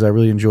great honeys. I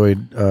really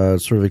enjoyed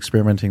sort of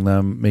experimenting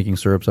them, making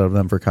syrups out of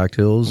them for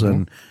cocktails.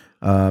 And,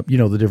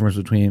 the difference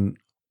between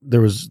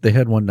they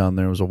had one down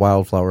there. It was a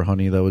wildflower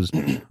honey that was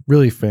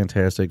really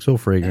fantastic, so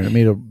fragrant. It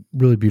made a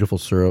really beautiful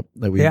syrup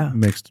that we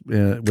mixed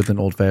with an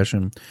old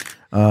fashioned.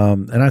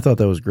 And I thought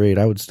that was great.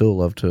 I would still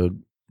love to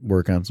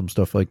work on some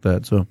stuff like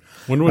that. So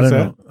when was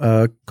that?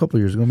 A couple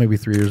of years ago, maybe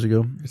 3 years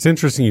ago. It's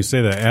interesting you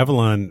say that.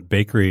 Avalon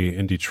Bakery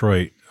in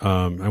Detroit.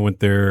 I went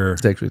there.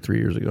 It's actually 3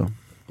 years ago.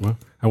 Well,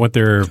 I went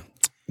there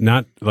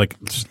not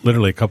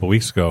literally a couple of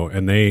weeks ago,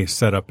 and they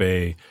set up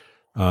a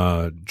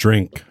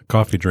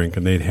coffee drink,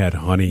 and they'd had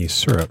honey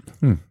syrup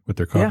with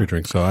their coffee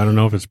drink. So I don't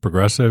know if it's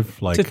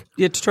progressive.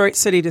 Detroit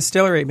City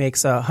Distillery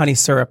makes a honey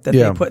syrup that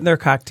they put in their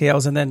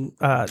cocktails, and then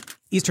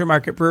Eastern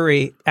Market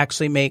Brewery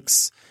actually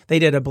they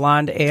did a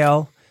blonde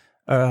ale,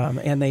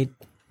 and they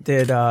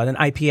an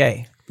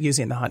IPA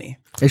using the honey.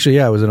 Actually,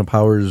 yeah, I was in a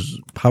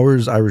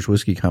Powers Irish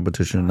whiskey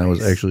competition. Nice. I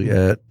was actually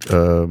at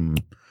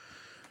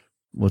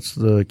what's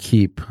the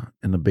Keep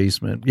in the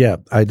basement? Yeah,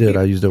 I did.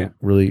 I used a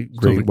really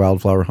great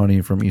wildflower honey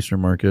from Eastern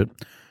Market.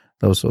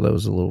 That was a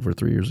little over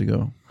 3 years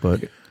ago.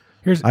 But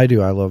I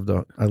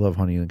love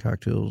honey in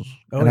cocktails.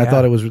 I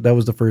thought that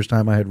was the first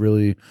time I had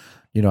really,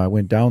 I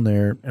went down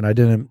there and I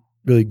didn't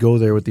really go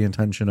there with the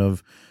intention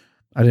of,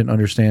 I didn't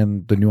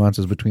understand the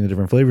nuances between the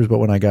different flavors. But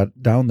when I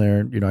got down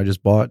there, I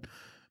just bought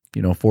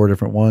 4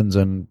 different ones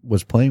and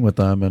was playing with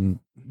them, and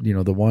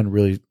the one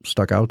really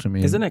stuck out to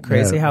me. Isn't it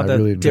crazy how the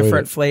really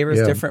different flavors,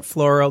 different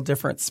floral,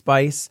 different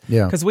spice?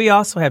 Yeah. Because we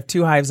also have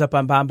 2 hives up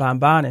on Bon Bon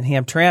Bon in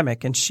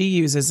Hamtramck, and she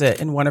uses it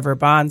in one of her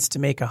bonds to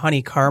make a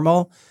honey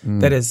caramel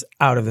that is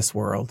out of this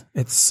world.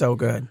 It's so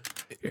good.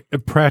 A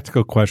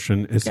practical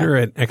question: is there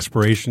an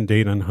expiration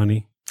date on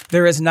honey?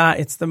 There is not.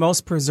 It's the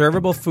most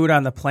preservable food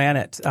on the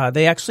planet.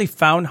 They actually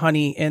found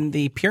honey in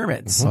the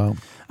pyramids. Wow.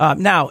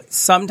 Now,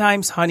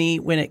 sometimes honey,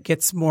 when it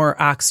gets more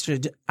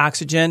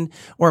oxygen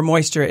or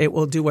moisture, it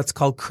will do what's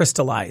called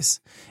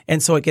crystallize.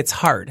 And so it gets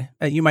hard.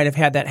 You might have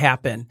had that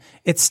happen.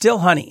 It's still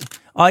honey.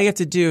 All you have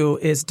to do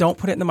is don't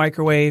put it in the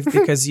microwave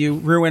because you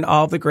ruin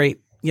all the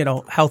great,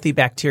 healthy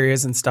bacteria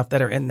and stuff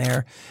that are in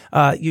there.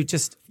 You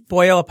just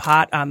boil a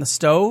pot on the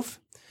stove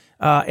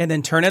and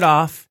then turn it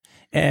off.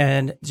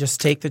 And just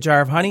take the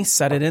jar of honey,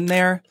 set it in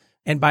there,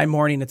 and by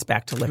morning it's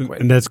back to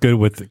liquid. And that's good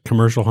with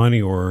commercial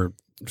honey or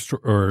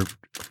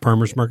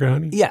farmers market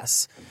honey?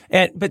 Yes.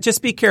 But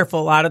just be careful.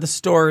 A lot of the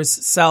stores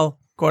sell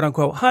quote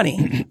unquote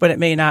honey, but it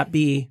may not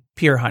be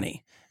pure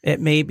honey. It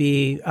may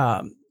be,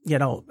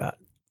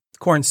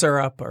 corn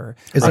syrup or.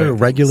 Is there a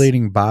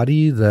regulating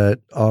body that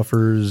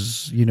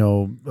offers,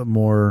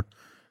 more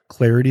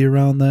clarity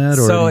around that,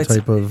 or so any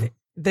type of?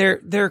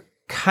 They're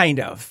kind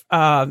of.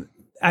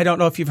 I don't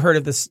know if you've heard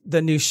of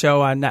the new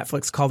show on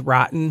Netflix called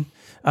Rotten.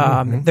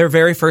 Their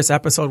very first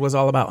episode was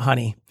all about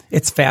honey.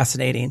 It's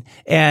fascinating.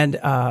 And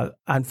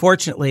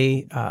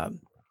unfortunately,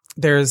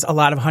 there's a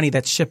lot of honey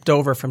that's shipped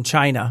over from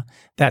China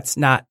that's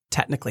not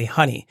technically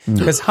honey,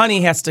 because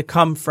honey has to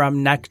come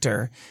from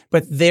nectar,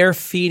 but they're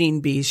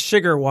feeding bees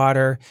sugar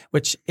water,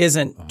 which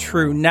isn't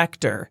true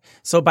nectar.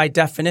 So by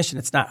definition,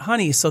 it's not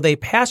honey. So they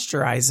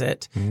pasteurize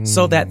it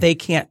so that they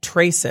can't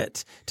trace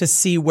it to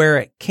see where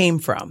it came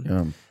from.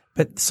 Yeah.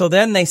 But so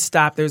then they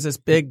stop. There's this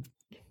big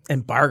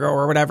embargo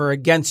or whatever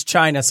against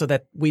China so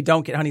that we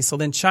don't get honey. So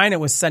then China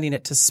was sending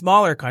it to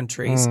smaller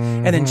countries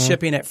and then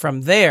shipping it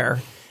from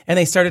there. And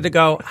they started to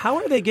go, how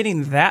are they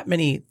getting that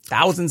many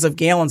thousands of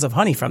gallons of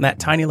honey from that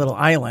tiny little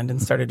island?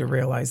 And started to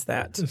realize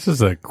that. This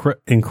is an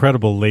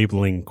incredible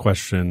labeling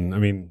question. I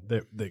mean,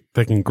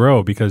 they can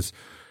grow, because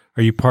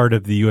are you part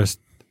of the U.S.,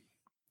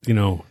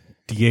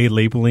 DA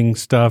labeling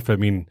stuff? I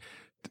mean,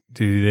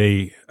 do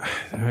they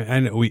 – I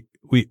know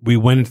we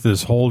went into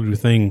this whole new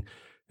thing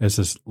as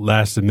this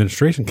last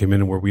administration came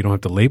in, where we don't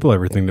have to label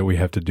everything that we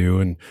have to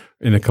do. And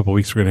in a couple of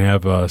weeks, we're going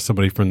to have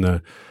somebody from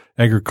the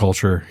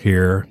agriculture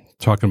here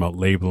talking about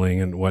labeling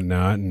and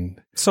whatnot.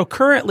 And so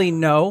currently,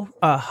 no,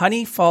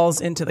 honey falls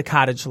into the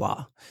cottage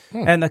law,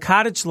 and the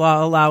cottage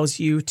law allows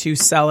you to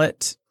sell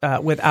it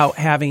without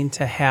having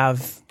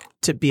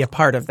to be a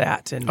part of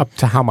that. And up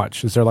to how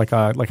much? Is there like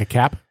a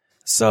cap?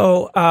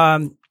 So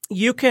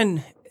you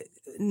can.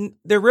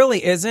 There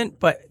really isn't,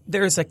 but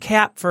there's a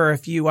cap for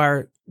if you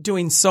are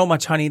doing so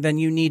much honey, then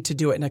you need to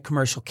do it in a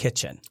commercial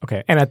kitchen.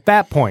 Okay. And at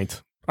that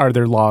point, are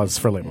there laws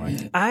for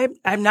labeling?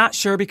 I'm not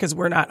sure, because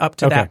we're not up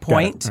to that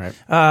point.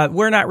 Right.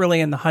 We're not really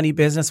in the honey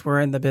business.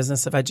 We're in the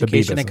business of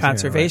education and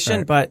conservation.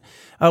 Yeah, right.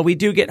 But we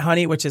do get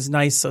honey, which is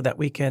nice, so that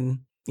we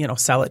can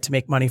sell it to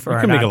make money for our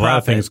nonprofit. You can make a lot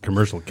of things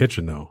commercial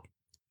kitchen, though.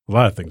 A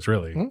lot of things,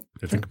 really,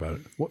 if you think about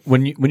it.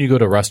 When you go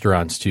to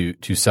restaurants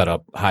to set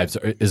up hives,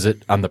 is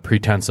it on the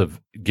pretense of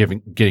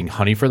getting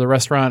honey for the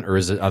restaurant, or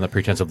is it on the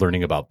pretense of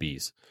learning about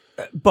bees?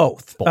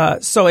 Both.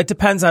 So it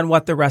depends on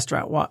what the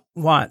restaurant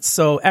wants.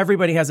 So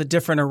everybody has a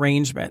different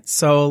arrangement.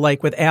 So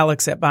like with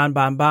Alex at Bon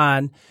Bon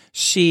Bon,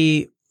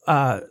 she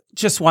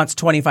just wants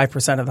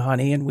 25% of the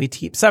honey, and we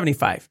keep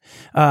 75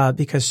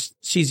 because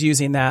she's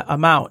using that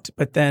amount.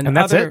 But then and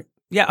that's it.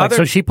 Yeah.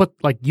 So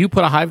you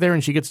put a hive there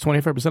and she gets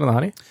 25% of the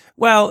honey?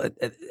 Well,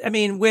 I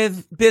mean,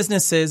 with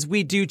businesses,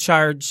 we do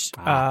charge,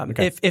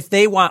 if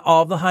they want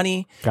all the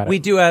honey, we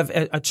do have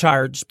a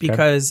charge,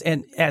 because,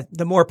 and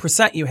the more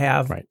percent you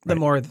have, the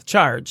more the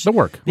charge. The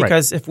work.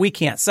 Because if we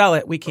can't sell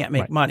it, we can't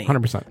make money.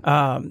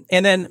 100%.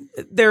 And then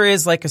there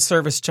is like a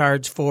service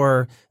charge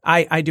for,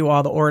 I do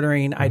all the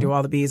ordering, I do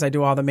all the bees, I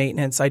do all the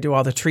maintenance, I do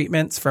all the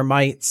treatments for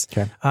mites.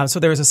 Okay.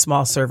 So there is a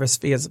small service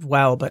fee as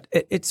well, but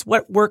it's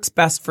what works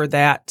best for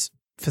that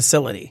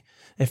facility.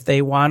 If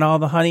they want all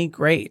the honey,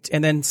 great.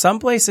 And then some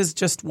places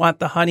just want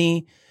the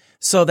honey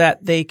so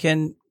that they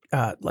can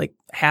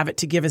have it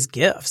to give as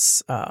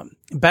gifts.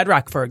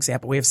 Bedrock, for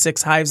example, we have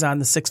 6 hives on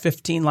the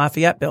 615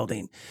 Lafayette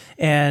building,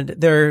 and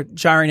they're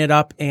jarring it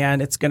up,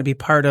 and it's going to be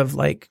part of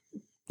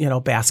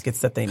baskets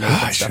that they make.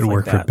 I should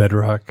work for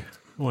Bedrock.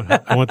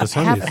 I want the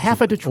honey. Half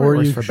a Detroit or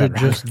works you for should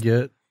Bedrock. just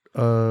get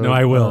No,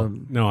 I will.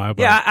 No, I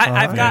will. Yeah,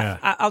 I've got.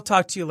 I'll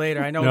talk to you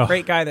later. I know a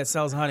great guy that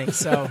sells honey.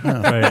 So,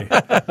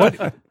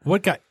 right.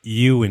 What got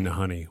you into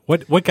honey?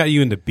 What got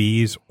you into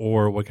bees,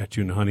 or what got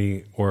you into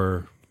honey?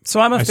 Or so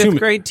I'm a fifth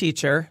grade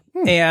teacher,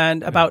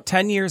 and about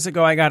 10 years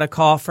ago, I got a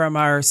call from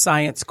our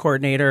science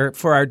coordinator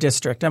for our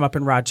district. I'm up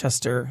in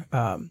Rochester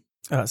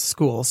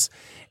schools,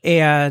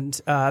 and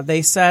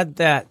they said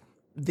that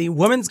the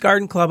Women's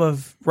Garden Club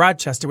of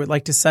Rochester would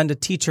like to send a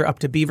teacher up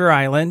to Beaver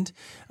Island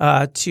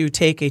to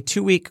take a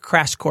 2-week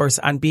crash course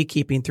on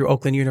beekeeping through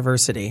Oakland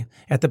University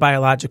at the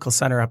Biological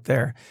Center up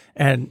there.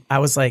 And I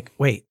was like,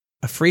 wait,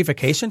 a free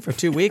vacation for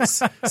 2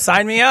 weeks?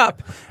 Sign me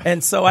up.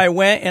 And so I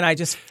went and I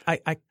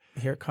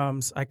here it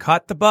comes. I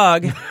caught the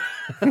bug.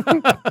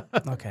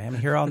 Okay, I'm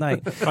here all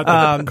night.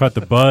 Caught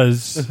the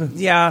buzz.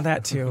 Yeah,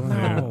 that too.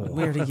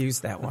 We already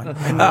used that one.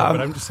 I know,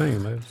 but I'm just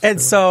saying. And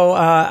so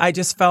I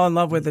just fell in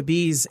love with the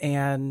bees.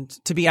 And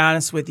to be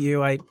honest with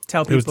you, I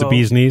tell people. It was the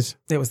bee's knees?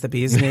 It was the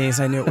bee's knees.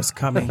 I knew it was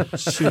coming.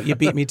 Shoot, you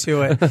beat me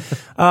to it.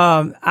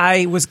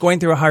 I was going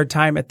through a hard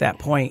time at that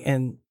point,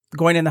 and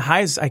going in the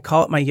hives, I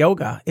call it my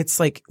yoga. It's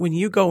like when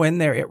you go in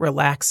there, it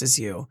relaxes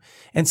you.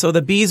 And so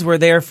the bees were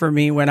there for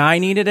me when I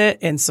needed it.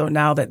 And so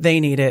now that they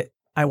need it,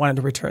 I wanted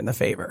to return the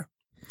favor.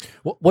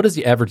 What is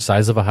the average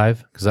size of a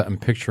hive? Because I'm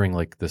picturing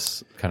like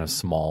this kind of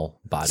small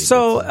body.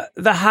 So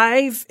the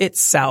hive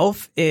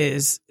itself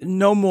is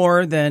no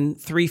more than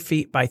 3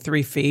 feet by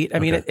 3 feet. I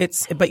mean,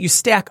 but you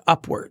stack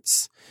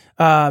upwards.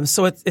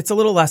 So it's a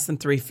little less than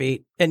 3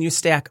 feet, and you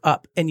stack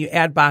up and you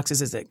add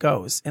boxes as it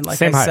goes. And like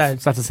same I hive.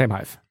 said, So that's the same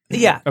hive.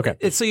 Yeah.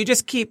 Okay. So you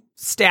just keep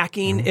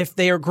stacking if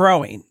they are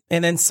growing.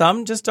 And then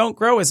some just don't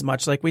grow as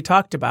much, like we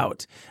talked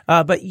about.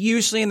 But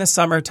usually in the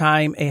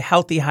summertime, a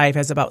healthy hive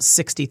has about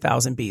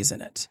 60,000 bees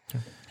in it.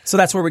 Okay. So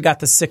that's where we got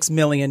the 6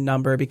 million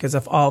number, because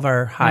if all of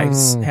our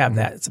hives have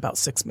that, it's about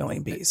 6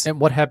 million bees. And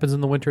what happens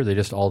in the winter? They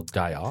just all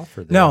die off?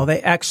 Or No,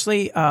 they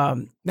actually,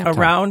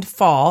 around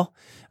fall,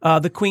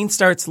 the queen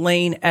starts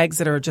laying eggs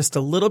that are just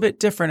a little bit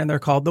different, and they're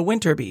called the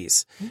winter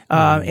bees.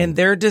 And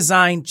they're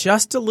designed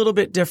just a little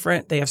bit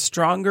different. They have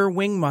stronger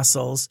wing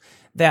muscles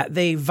that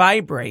they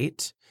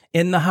vibrate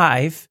in the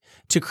hive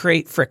to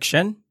create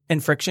friction,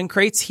 and friction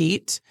creates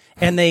heat,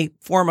 and they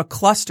form a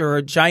cluster or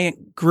a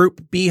giant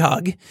group bee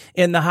hug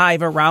in the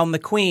hive around the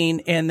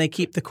queen, and they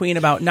keep the queen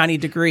about 90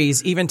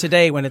 degrees. Even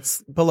today when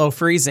it's below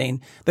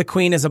freezing, the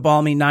queen is a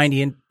balmy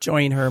 90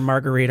 enjoying her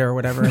margarita or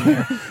whatever in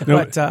there.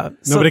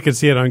 Nobody can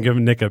see it. I'm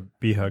giving Nick a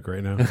bee hug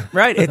right now.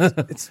 Right.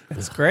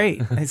 It's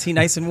great. Is he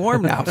nice and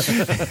warm now?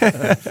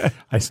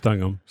 I stung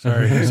him.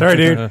 Sorry,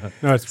 dude.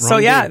 No, it's wrong. So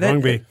yeah,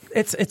 wrong bee.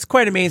 It's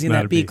quite amazing,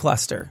 that bee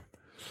cluster.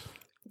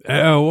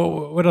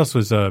 What else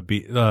was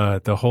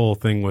the whole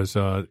thing was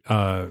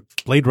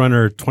Blade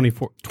Runner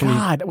 2040.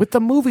 God, with the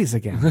movies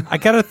again. I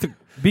gotta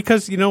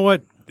because you know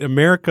what,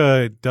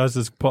 America does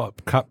this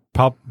pop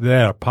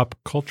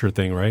culture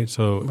thing, right?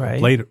 So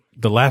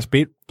the last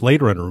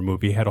Blade Runner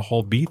movie had a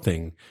whole bee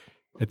thing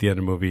at the end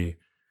of the movie.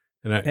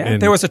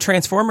 And there was a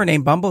transformer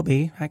named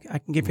Bumblebee. I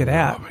can give you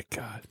that. Oh my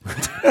God!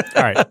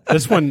 All right,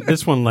 this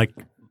one like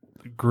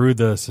grew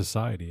the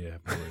society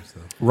afterwards.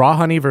 Though. Raw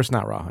honey versus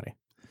not raw honey.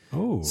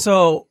 Oh.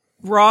 So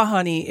raw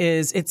honey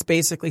it's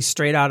basically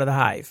straight out of the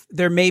hive.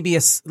 There may be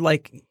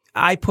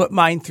I put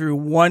mine through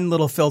one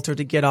little filter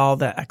to get all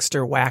the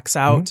extra wax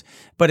out,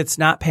 but it's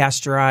not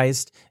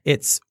pasteurized.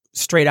 It's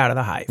straight out of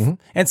the hive.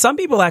 And some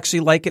people actually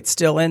like it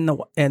still in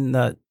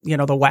the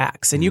the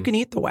wax, and you can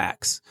eat the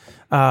wax.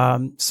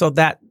 So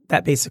that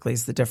basically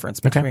is the difference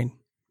between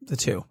the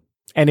two.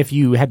 And if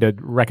you had to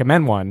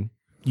recommend one,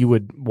 you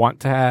would want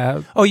to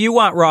have? Oh, you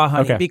want raw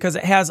honey because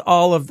it has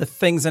all of the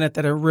things in it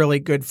that are really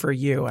good for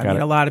you. I mean,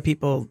 a lot of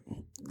people,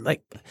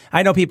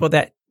 I know people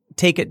that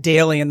take it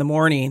daily in the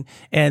morning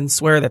and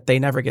swear that they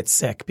never get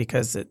sick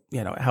because it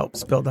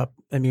helps build up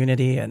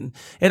immunity. And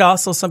it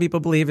also, some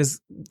people believe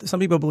it's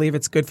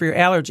good for your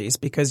allergies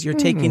because you're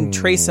taking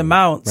trace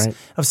amounts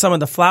of some of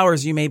the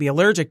flowers you may be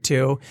allergic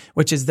to,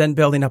 which is then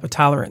building up a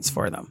tolerance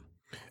for them.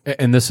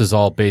 And this is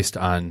all based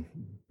on,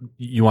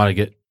 you want to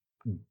get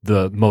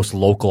the most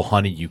local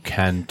honey you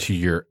can to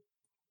your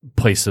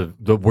place of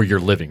where you're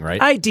living, right?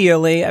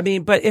 Ideally. I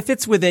mean, but if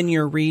it's within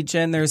your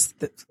region, there's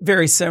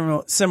very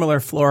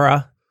similar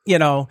flora,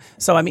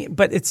 So, I mean,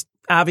 but it's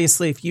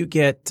obviously if you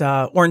get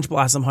orange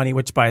blossom honey,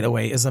 which by the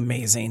way is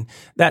amazing,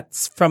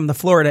 that's from the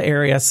Florida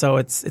area. So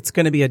it's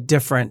going to be a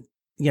different,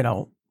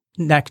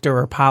 nectar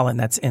or pollen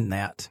that's in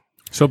that.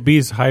 So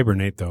bees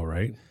hibernate though,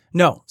 right?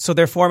 No. So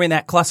they're forming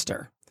that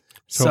cluster.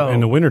 So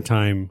in the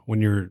wintertime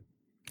when you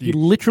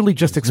literally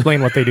just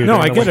explain what they do. No,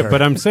 I get it,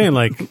 but I'm saying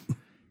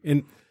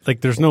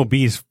there's no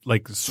bees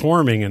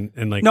swarming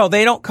and No,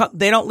 they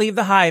don't leave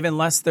the hive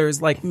unless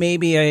there's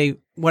maybe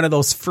one of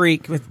those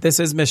freak this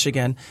is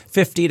Michigan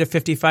 50 to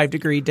 55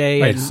 degree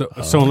day. Right,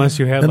 and, so unless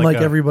you have and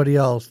everybody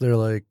else, they're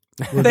like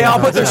they all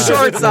put their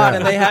shorts on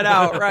and they head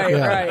out. Right,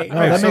 right. No,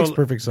 that makes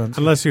perfect sense.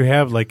 Unless you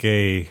have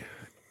a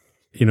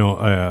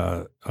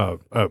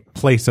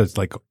place that's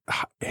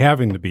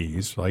having the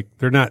bees,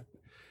 they're not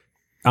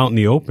out in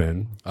the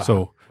open.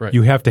 So right.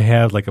 you have to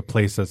have like a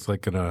place that's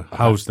like going to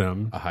house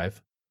them. A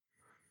hive.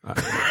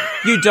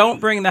 You don't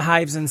bring the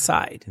hives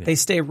inside. They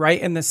stay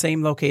right in the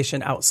same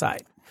location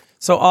outside.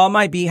 So all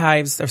my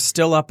beehives are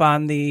still up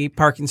on the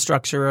parking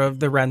structure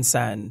of the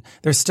Rensen.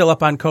 They're still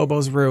up on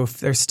Kobo's roof.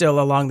 They're still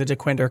along the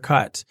DeQuinder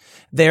Cut.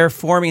 They're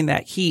forming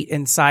that heat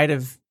inside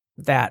of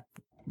that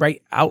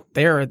right out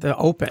there, the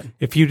open.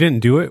 If you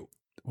didn't do it,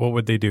 what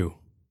would they do?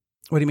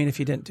 What do you mean if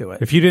you didn't do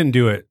it? If you didn't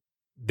do it,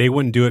 they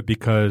wouldn't do it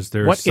because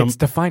there's What some. it's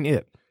define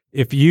it.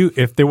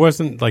 If there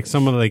wasn't like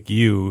someone like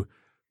you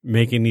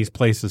making these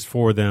places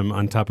for them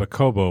on top of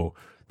Kobo,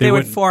 they would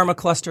wouldn't- form a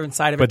cluster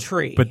inside of a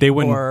tree. But they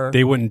wouldn't. or-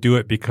 They wouldn't do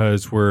it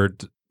because we're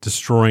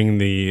destroying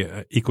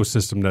the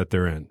ecosystem that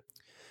they're in.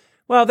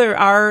 Well, there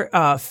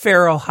are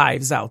feral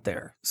hives out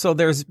there. So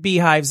there's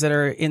beehives that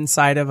are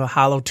inside of a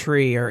hollow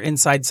tree or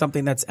inside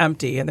something that's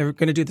empty, and they're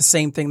going to do the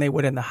same thing they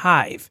would in the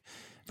hive.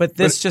 But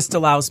this just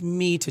allows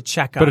me to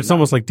check on But it's them.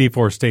 almost like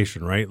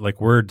deforestation, right? Like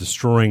we're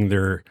destroying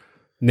their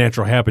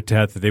natural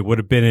habitat that they would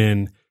have been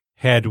in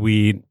had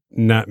we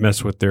not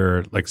messed with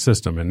their like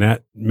system, and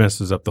that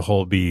messes up the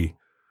whole bee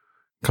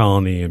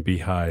colony and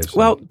beehives.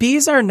 Well,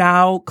 bees are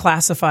now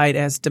classified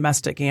as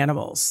domestic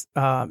animals.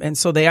 And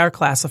so they are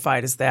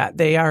classified as that.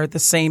 They are the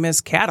same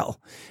as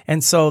cattle.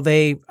 And so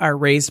they are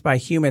raised by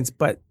humans.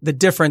 But the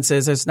difference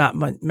is there's not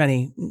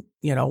many,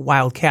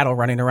 wild cattle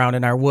running around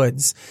in our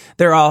woods.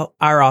 There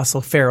are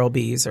also feral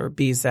bees or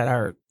bees that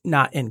are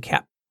not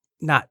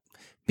not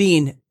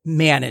being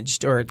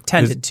managed or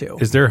tended to.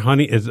 Is there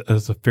honey? Is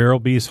a feral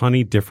bee's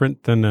honey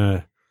different than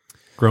a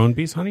grown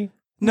bee's honey?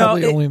 No,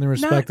 Probably only in the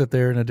respect that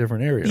they're in a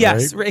different area,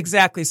 Yes, right?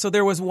 exactly. So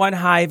there was one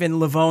hive in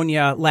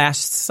Livonia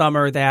last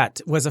summer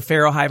that was a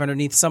feral hive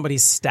underneath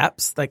somebody's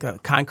steps, like a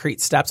concrete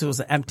steps. It was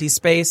an empty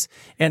space.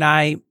 And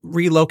I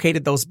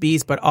relocated those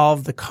bees, but all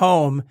of the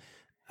comb,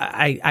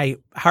 I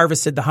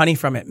harvested the honey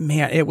from it.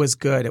 Man, it was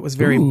good. It was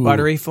very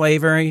buttery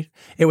flavoring.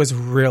 It was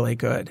really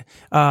good.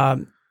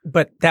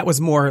 But that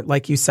was more,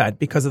 like you said,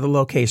 because of the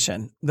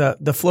location,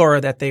 the flora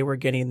that they were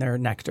getting their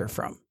nectar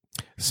from.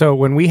 So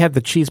when we had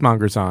the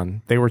cheesemongers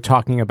on, they were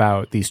talking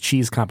about these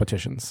cheese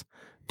competitions.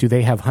 Do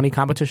they have honey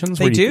competitions?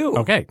 They do.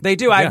 Okay. They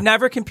do. I've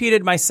never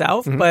competed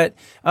myself, but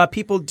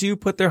people do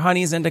put their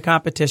honeys into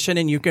competition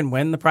and you can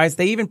win the prize.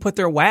 They even put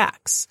their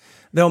wax.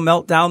 They'll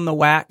melt down the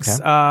wax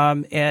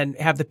and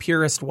have the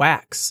purest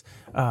wax.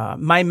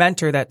 My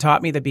mentor that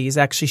taught me the bees,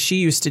 actually, she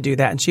used to do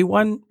that and she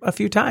won a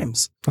few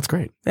times. That's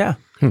great. Yeah.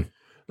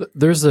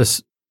 There's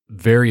this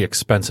very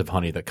expensive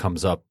honey that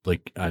comes up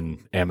like on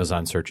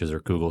Amazon searches or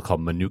Google called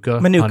Manuka.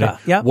 Manuka, honey.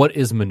 yeah. What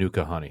is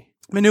Manuka honey?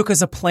 Manuka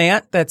is a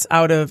plant that's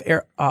out of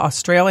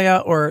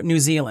Australia or New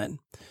Zealand.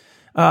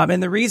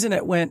 And the reason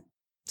it went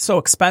so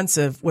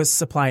expensive was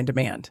supply and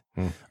demand.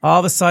 All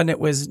of a sudden it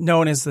was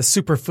known as the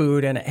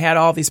superfood and it had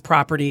all these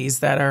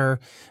properties that are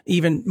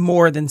even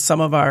more than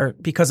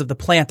because of the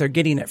plant they're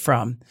getting it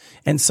from.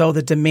 And so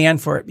the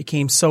demand for it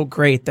became so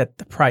great that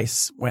the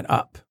price went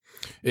up.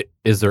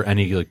 Is there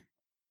any like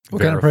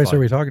What kind of price are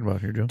we talking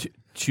about here, Joe?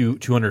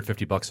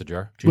 $250 a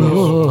jar.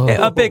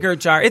 A bigger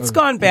jar. It's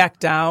gone back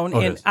down.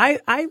 Okay.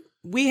 And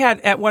we had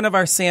at one of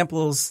our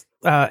samples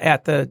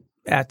at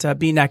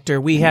Bee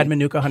Nectar, we had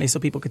Manuka honey so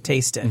people could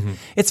taste it.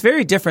 It's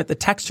very different. The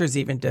texture's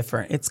even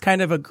different. It's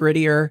kind of a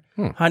grittier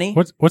honey.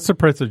 What's the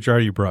price of the jar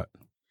you brought?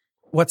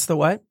 What's the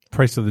what?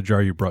 Price of the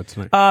jar you brought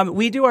tonight?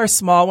 We do our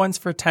small ones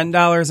for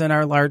 $10 and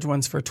our large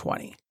ones for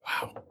 $20.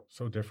 Wow,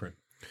 so different.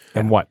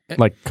 And what?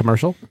 Like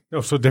commercial?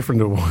 No, so different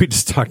than what we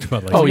just talked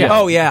about. Like,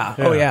 Oh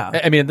yeah.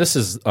 I mean, this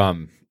is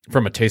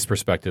from a taste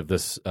perspective.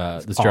 This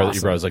jar that you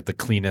brought is like the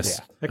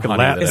cleanest. That could, honey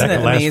last, that Isn't that it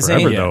could last amazing?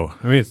 forever, Yeah. though.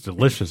 I mean, it's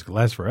delicious. It could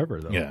last forever,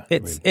 though. Yeah.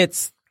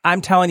 I'm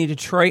telling you,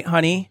 Detroit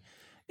honey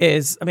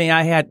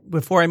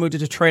before I moved to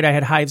Detroit, I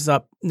had hives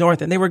up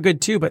north and they were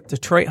good too, but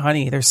Detroit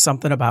honey, there's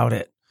something about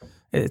it.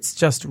 It's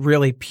just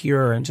really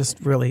pure and just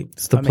really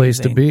It's the place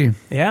to be.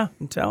 Yeah,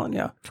 I'm telling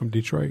you. From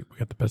Detroit, we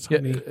got the best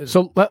honey.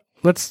 So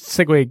let's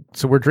segue.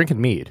 So we're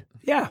drinking mead.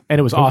 Yeah. And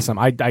it was awesome.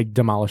 I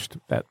demolished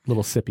that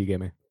little sip you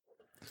gave me.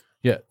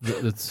 Yeah.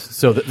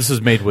 This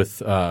is made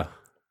with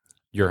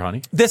your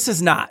honey. This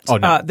is not. Oh,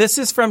 no. This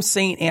is from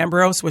St.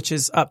 Ambrose, which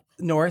is up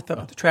north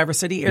of the Traverse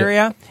City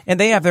area, and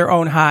they have their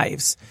own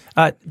hives.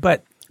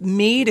 But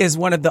mead is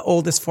one of the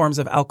oldest forms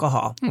of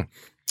alcohol.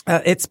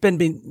 It's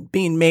been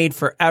being made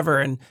forever,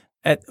 and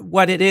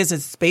what it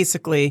is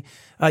basically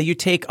you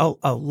take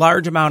a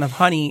large amount of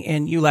honey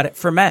and you let it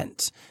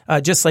ferment,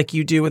 just like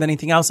you do with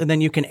anything else, and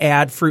then you can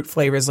add fruit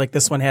flavors. Like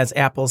this one has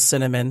apple,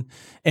 cinnamon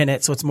in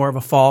it, so it's more of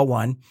a fall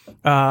one.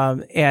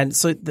 And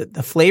so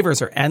the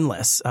flavors are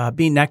endless.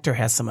 Bee Nectar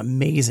has some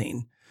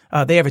amazing.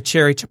 They have a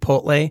cherry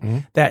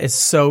chipotle that is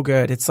so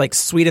good. It's like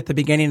sweet at the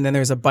beginning, and then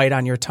there's a bite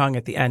on your tongue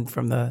at the end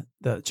from the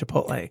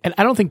chipotle. And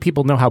I don't think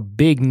people know how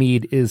big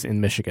mead is in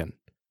Michigan.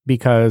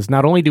 Because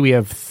not only do we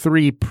have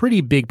 3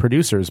 pretty big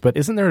producers, but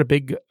isn't there a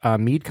big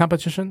mead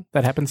competition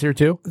that happens here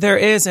too? There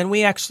is, and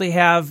we actually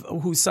have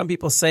who some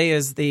people say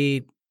is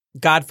the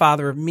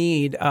godfather of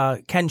mead,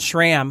 Ken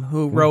Schramm,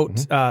 who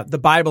wrote the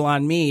Bible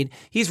on mead.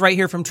 He's right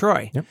here from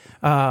Troy. Yep.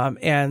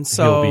 And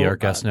so He'll be our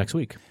guest next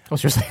week.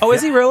 Oh,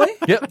 is he really?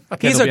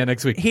 Yep. He'll be on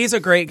next week. He's a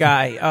great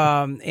guy.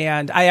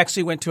 And I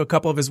actually went to a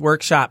couple of his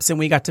workshops, and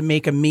we got to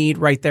make a mead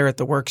right there at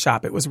the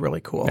workshop. It was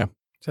really cool. Yeah.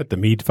 Is that the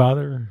Mead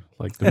Father?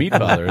 Like The Mead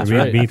Father. That's the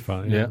right. Mead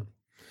Father. Yeah.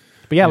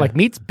 But yeah, like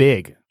meat's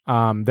big.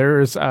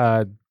 There's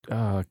Fred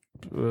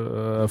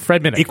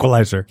Minnick.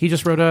 Equalizer. He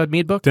just wrote a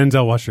mead book.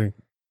 Denzel Washington.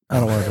 I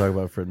don't want to talk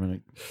about Fred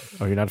Minnick.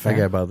 Oh, you're not a That fan?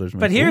 guy bothers me.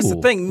 But here's the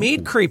Ooh. thing: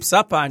 mead creeps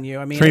up on you.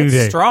 I mean, Training it's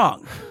day.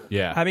 strong.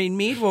 Yeah. I mean,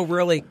 mead will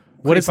really.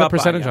 What is creep the up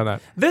percentage you. on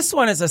that? This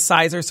one is a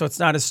sizer, so it's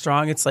not as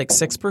strong. It's like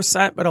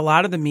 6%, but a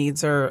lot of the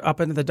meads are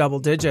up into the double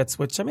digits,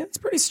 which I mean, it's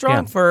pretty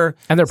strong for.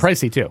 And they're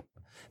pricey too.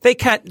 They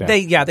can.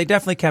 They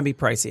definitely can be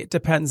pricey. It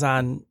depends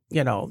on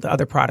the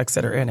other products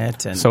that are in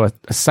it. And So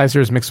a sizer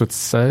is mixed with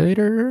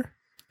cider.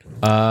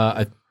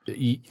 I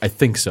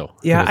think so.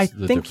 yeah, That's I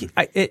the think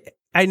difference.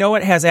 I know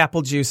it has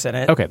apple juice in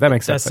it. Okay, that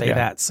makes It does sense, say yeah.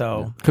 that.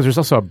 So Because there's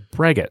also a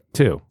braggot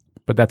too,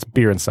 but that's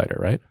beer and cider,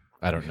 right?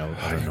 I don't know.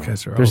 You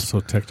guys are all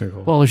so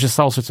technical. Well, there's just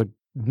all sorts of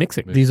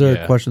mixing. These are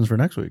Yeah. questions for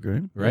next week,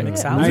 right? Right.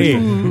 Hey.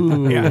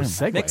 Yeah,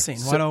 mixing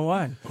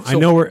 101. I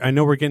know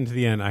we're getting to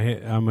the end.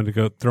 I'm going to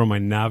go throw my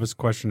novice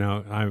question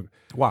out.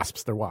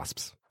 Wasps. They're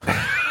wasps.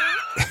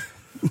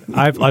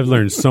 I've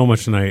learned so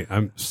much tonight.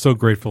 I'm so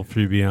grateful for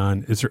you,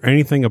 Beyond. Is there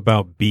anything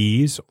about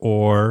bees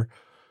or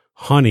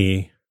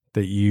honey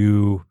that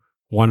you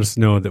want us to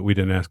know that we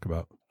didn't ask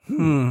about?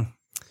 They're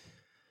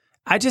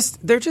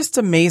just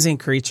amazing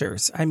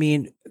creatures. I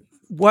mean,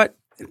 what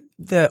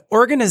the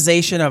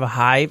organization of a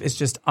hive is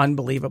just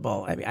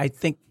unbelievable. I mean, I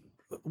think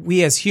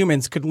we as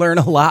humans could learn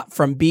a lot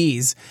from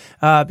bees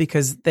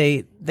because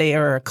they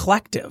are a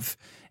collective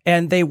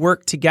and they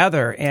work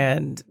together,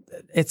 and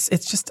it's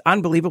just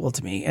unbelievable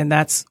to me. And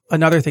that's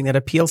another thing that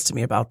appeals to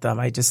me about them.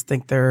 I just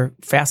think they're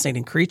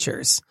fascinating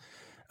creatures.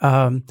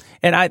 And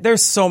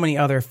there's so many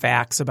other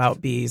facts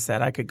about bees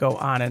that I could go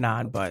on and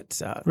on,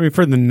 but I mean,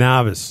 for the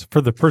novice,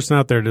 for the person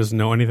out there who doesn't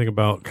know anything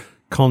about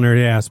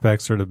culinary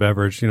aspects or the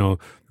beverage, the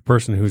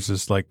person who's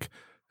just like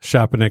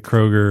shopping at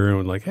Kroger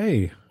and like,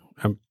 hey,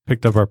 I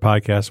picked up our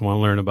podcast and want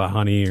to learn about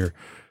honey or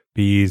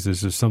bees.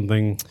 Is there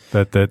something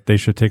that they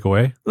should take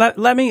away? Let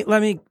me.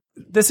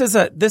 This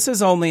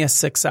is only a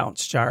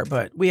 6-ounce jar,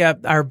 but we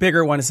have our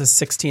bigger one is a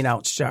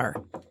 16-ounce jar.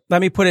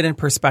 Let me put it in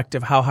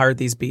perspective how hard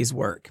these bees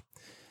work.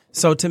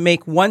 So to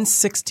make one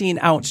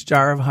 16-ounce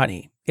jar of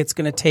honey, it's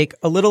going to take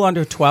a little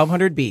under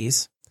 1,200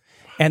 bees,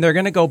 and they're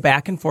going to go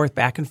back and forth,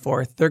 back and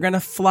forth. They're going to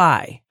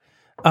fly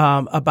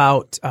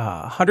about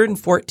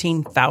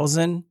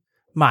 114,000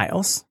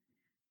 miles.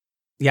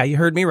 Yeah, you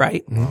heard me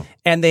right. Mm-hmm.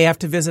 And they have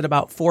to visit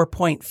about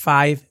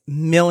 4.5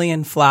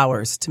 million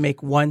flowers to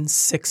make one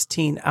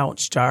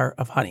 16-ounce jar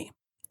of honey.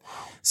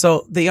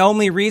 So the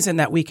only reason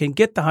that we can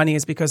get the honey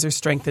is because there's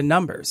strength in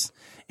numbers.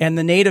 And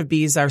the native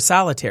bees are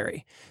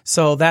solitary.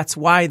 So that's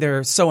why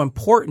they're so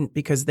important,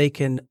 because they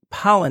can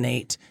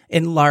pollinate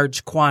in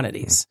large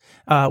quantities.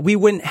 We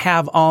wouldn't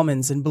have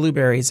almonds and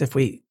blueberries if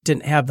we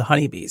didn't have the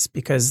honeybees,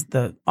 because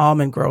the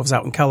almond groves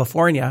out in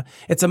California,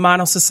 it's a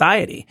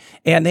monosociety,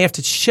 and they have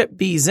to ship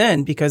bees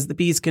in because the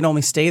bees can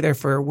only stay there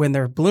for when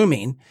they're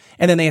blooming.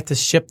 And then they have to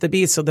ship the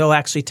bees. So they'll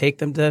actually take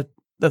them to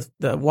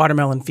the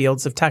watermelon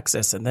fields of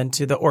Texas and then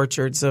to the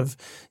orchards of,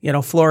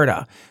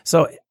 Florida.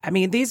 So, I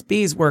mean, these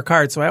bees work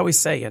hard. So I always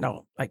say,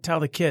 I tell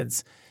the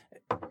kids,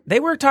 they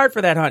worked hard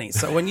for that honey.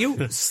 So when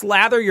you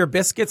slather your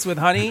biscuits with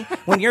honey,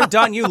 when you're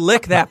done, you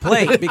lick that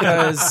plate,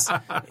 because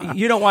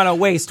you don't want to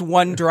waste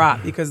one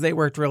drop, because they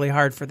worked really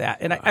hard for that.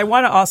 And I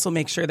want to also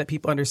make sure that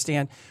people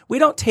understand we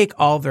don't take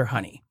all their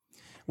honey.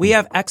 We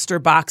have extra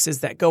boxes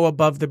that go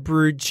above the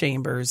brood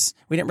chambers.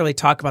 We didn't really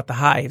talk about the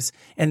hives,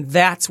 and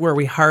that's where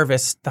we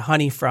harvest the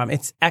honey from.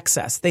 It's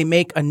excess. They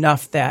make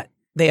enough that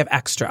they have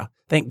extra,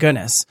 thank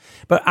goodness.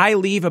 But I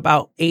leave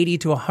about 80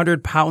 to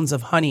 100 pounds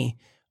of honey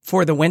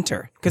for the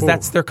winter, because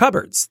that's their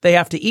cupboards. They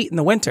have to eat in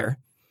the winter.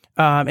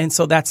 And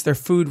so that's their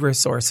food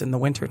resource in the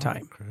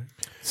wintertime. Okay.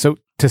 So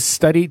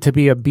to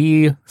be a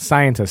bee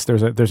scientist,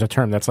 there's a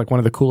term that's like one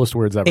of the coolest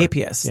words ever.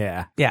 Apiist.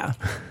 Yeah.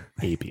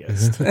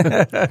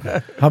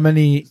 Apiist. How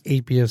many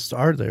apiists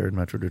are there in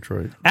Metro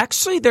Detroit?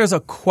 Actually, there's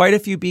quite a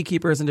few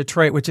beekeepers in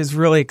Detroit, which is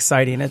really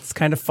exciting. It's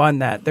kind of fun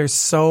that there's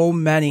so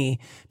many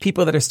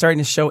people that are starting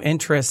to show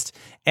interest.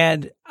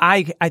 And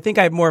I think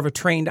I have more of a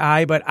trained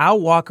eye, but I'll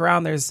walk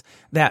around. There's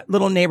that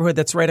little neighborhood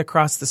that's right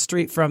across the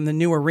street from the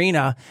new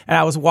arena. And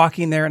I was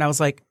walking there and I was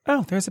like,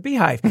 oh, there's a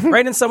beehive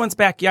right in someone's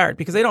backyard,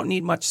 because they don't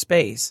need much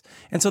space.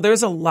 And so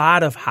there's a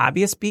lot of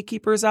hobbyist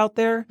beekeepers out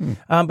there.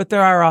 But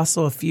there are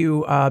also a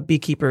few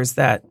beekeepers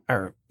that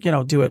are,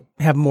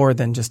 have more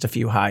than just a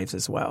few hives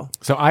as well.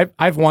 So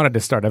I've wanted to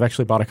start. I've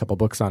actually bought a couple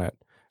books on it.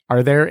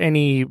 Are there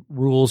any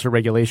rules or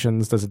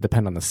regulations? Does it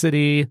depend on the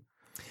city?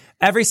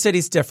 Every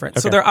city's different.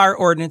 Okay. So there are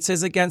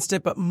ordinances against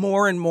it, but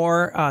more and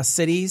more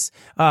cities,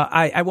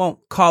 I won't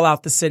call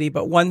out the city,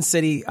 but one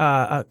city,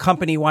 a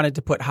company wanted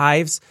to put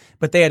hives,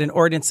 but they had an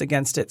ordinance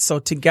against it. So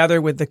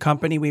together with the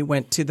company, we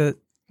went to the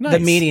the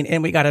meeting,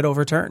 and we got it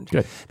overturned.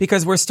 Good.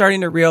 Because we're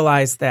starting to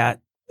realize that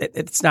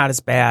it's not as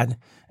bad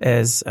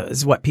as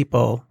what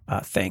people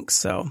think.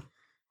 So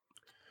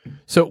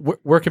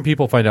where can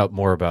people find out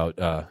more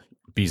about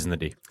Bees in the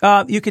D?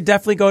 You could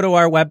definitely go to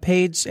our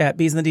webpage at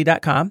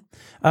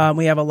beesinthed.com.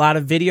 We have a lot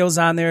of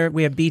videos on there.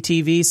 We have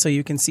BTV, so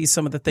you can see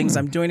some of the things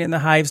I'm doing in the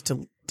hives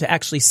to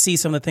actually see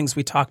some of the things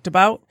we talked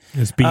about.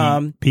 It's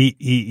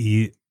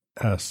BEES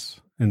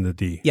in the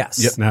D.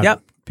 Yes.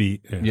 Not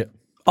B. Yep.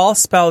 All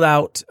spelled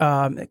out,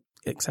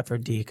 except for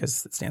D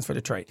because it stands for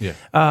Detroit. Yeah.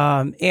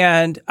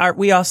 And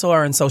we also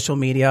are on social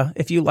media.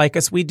 If you like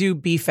us, we do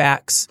bee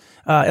facts,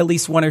 at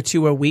least 1 or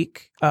 2 a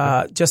week,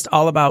 just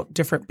all about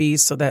different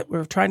bees so that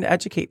we're trying to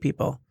educate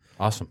people.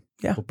 Awesome.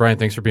 Yeah. Well, Brian,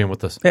 thanks for being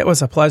with us. It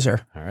was a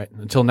pleasure. All right.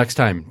 Until next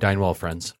time, dine well, friends.